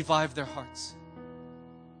would revive their hearts.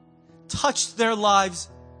 Touch their lives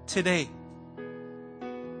today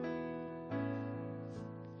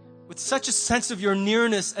with such a sense of your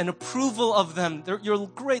nearness and approval of them, your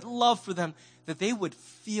great love for them, that they would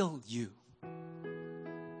feel you.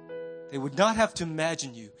 They would not have to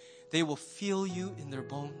imagine you. They will feel you in their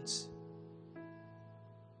bones.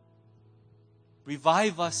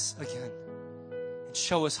 Revive us again and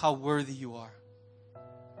show us how worthy you are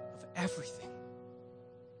of everything.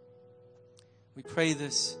 We pray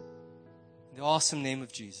this in the awesome name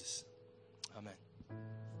of Jesus. Amen.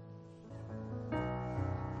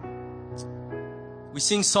 We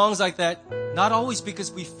sing songs like that not always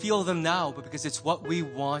because we feel them now, but because it's what we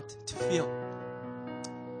want to feel.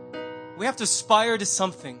 We have to aspire to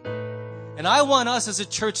something. And I want us as a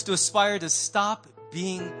church to aspire to stop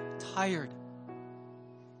being tired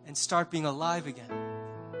and start being alive again.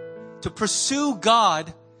 To pursue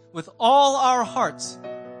God with all our hearts.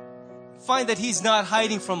 Find that He's not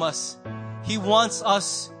hiding from us. He wants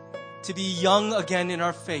us to be young again in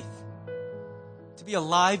our faith. To be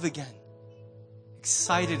alive again.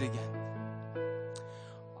 Excited again.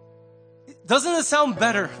 Doesn't it sound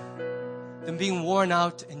better than being worn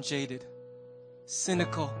out and jaded?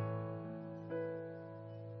 Cynical.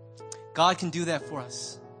 God can do that for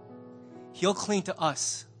us. He'll cling to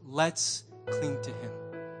us. Let's cling to Him.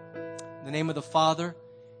 In the name of the Father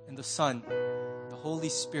and the Son, the Holy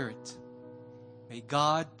Spirit, may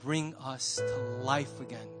God bring us to life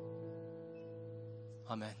again.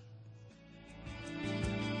 Amen.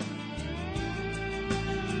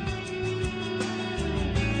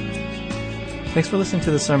 Thanks for listening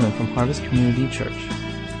to the sermon from Harvest Community Church.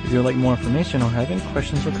 If you would like more information or have any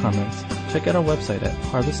questions or comments, check out our website at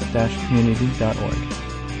harvest-community.org.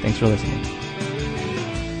 Thanks for listening.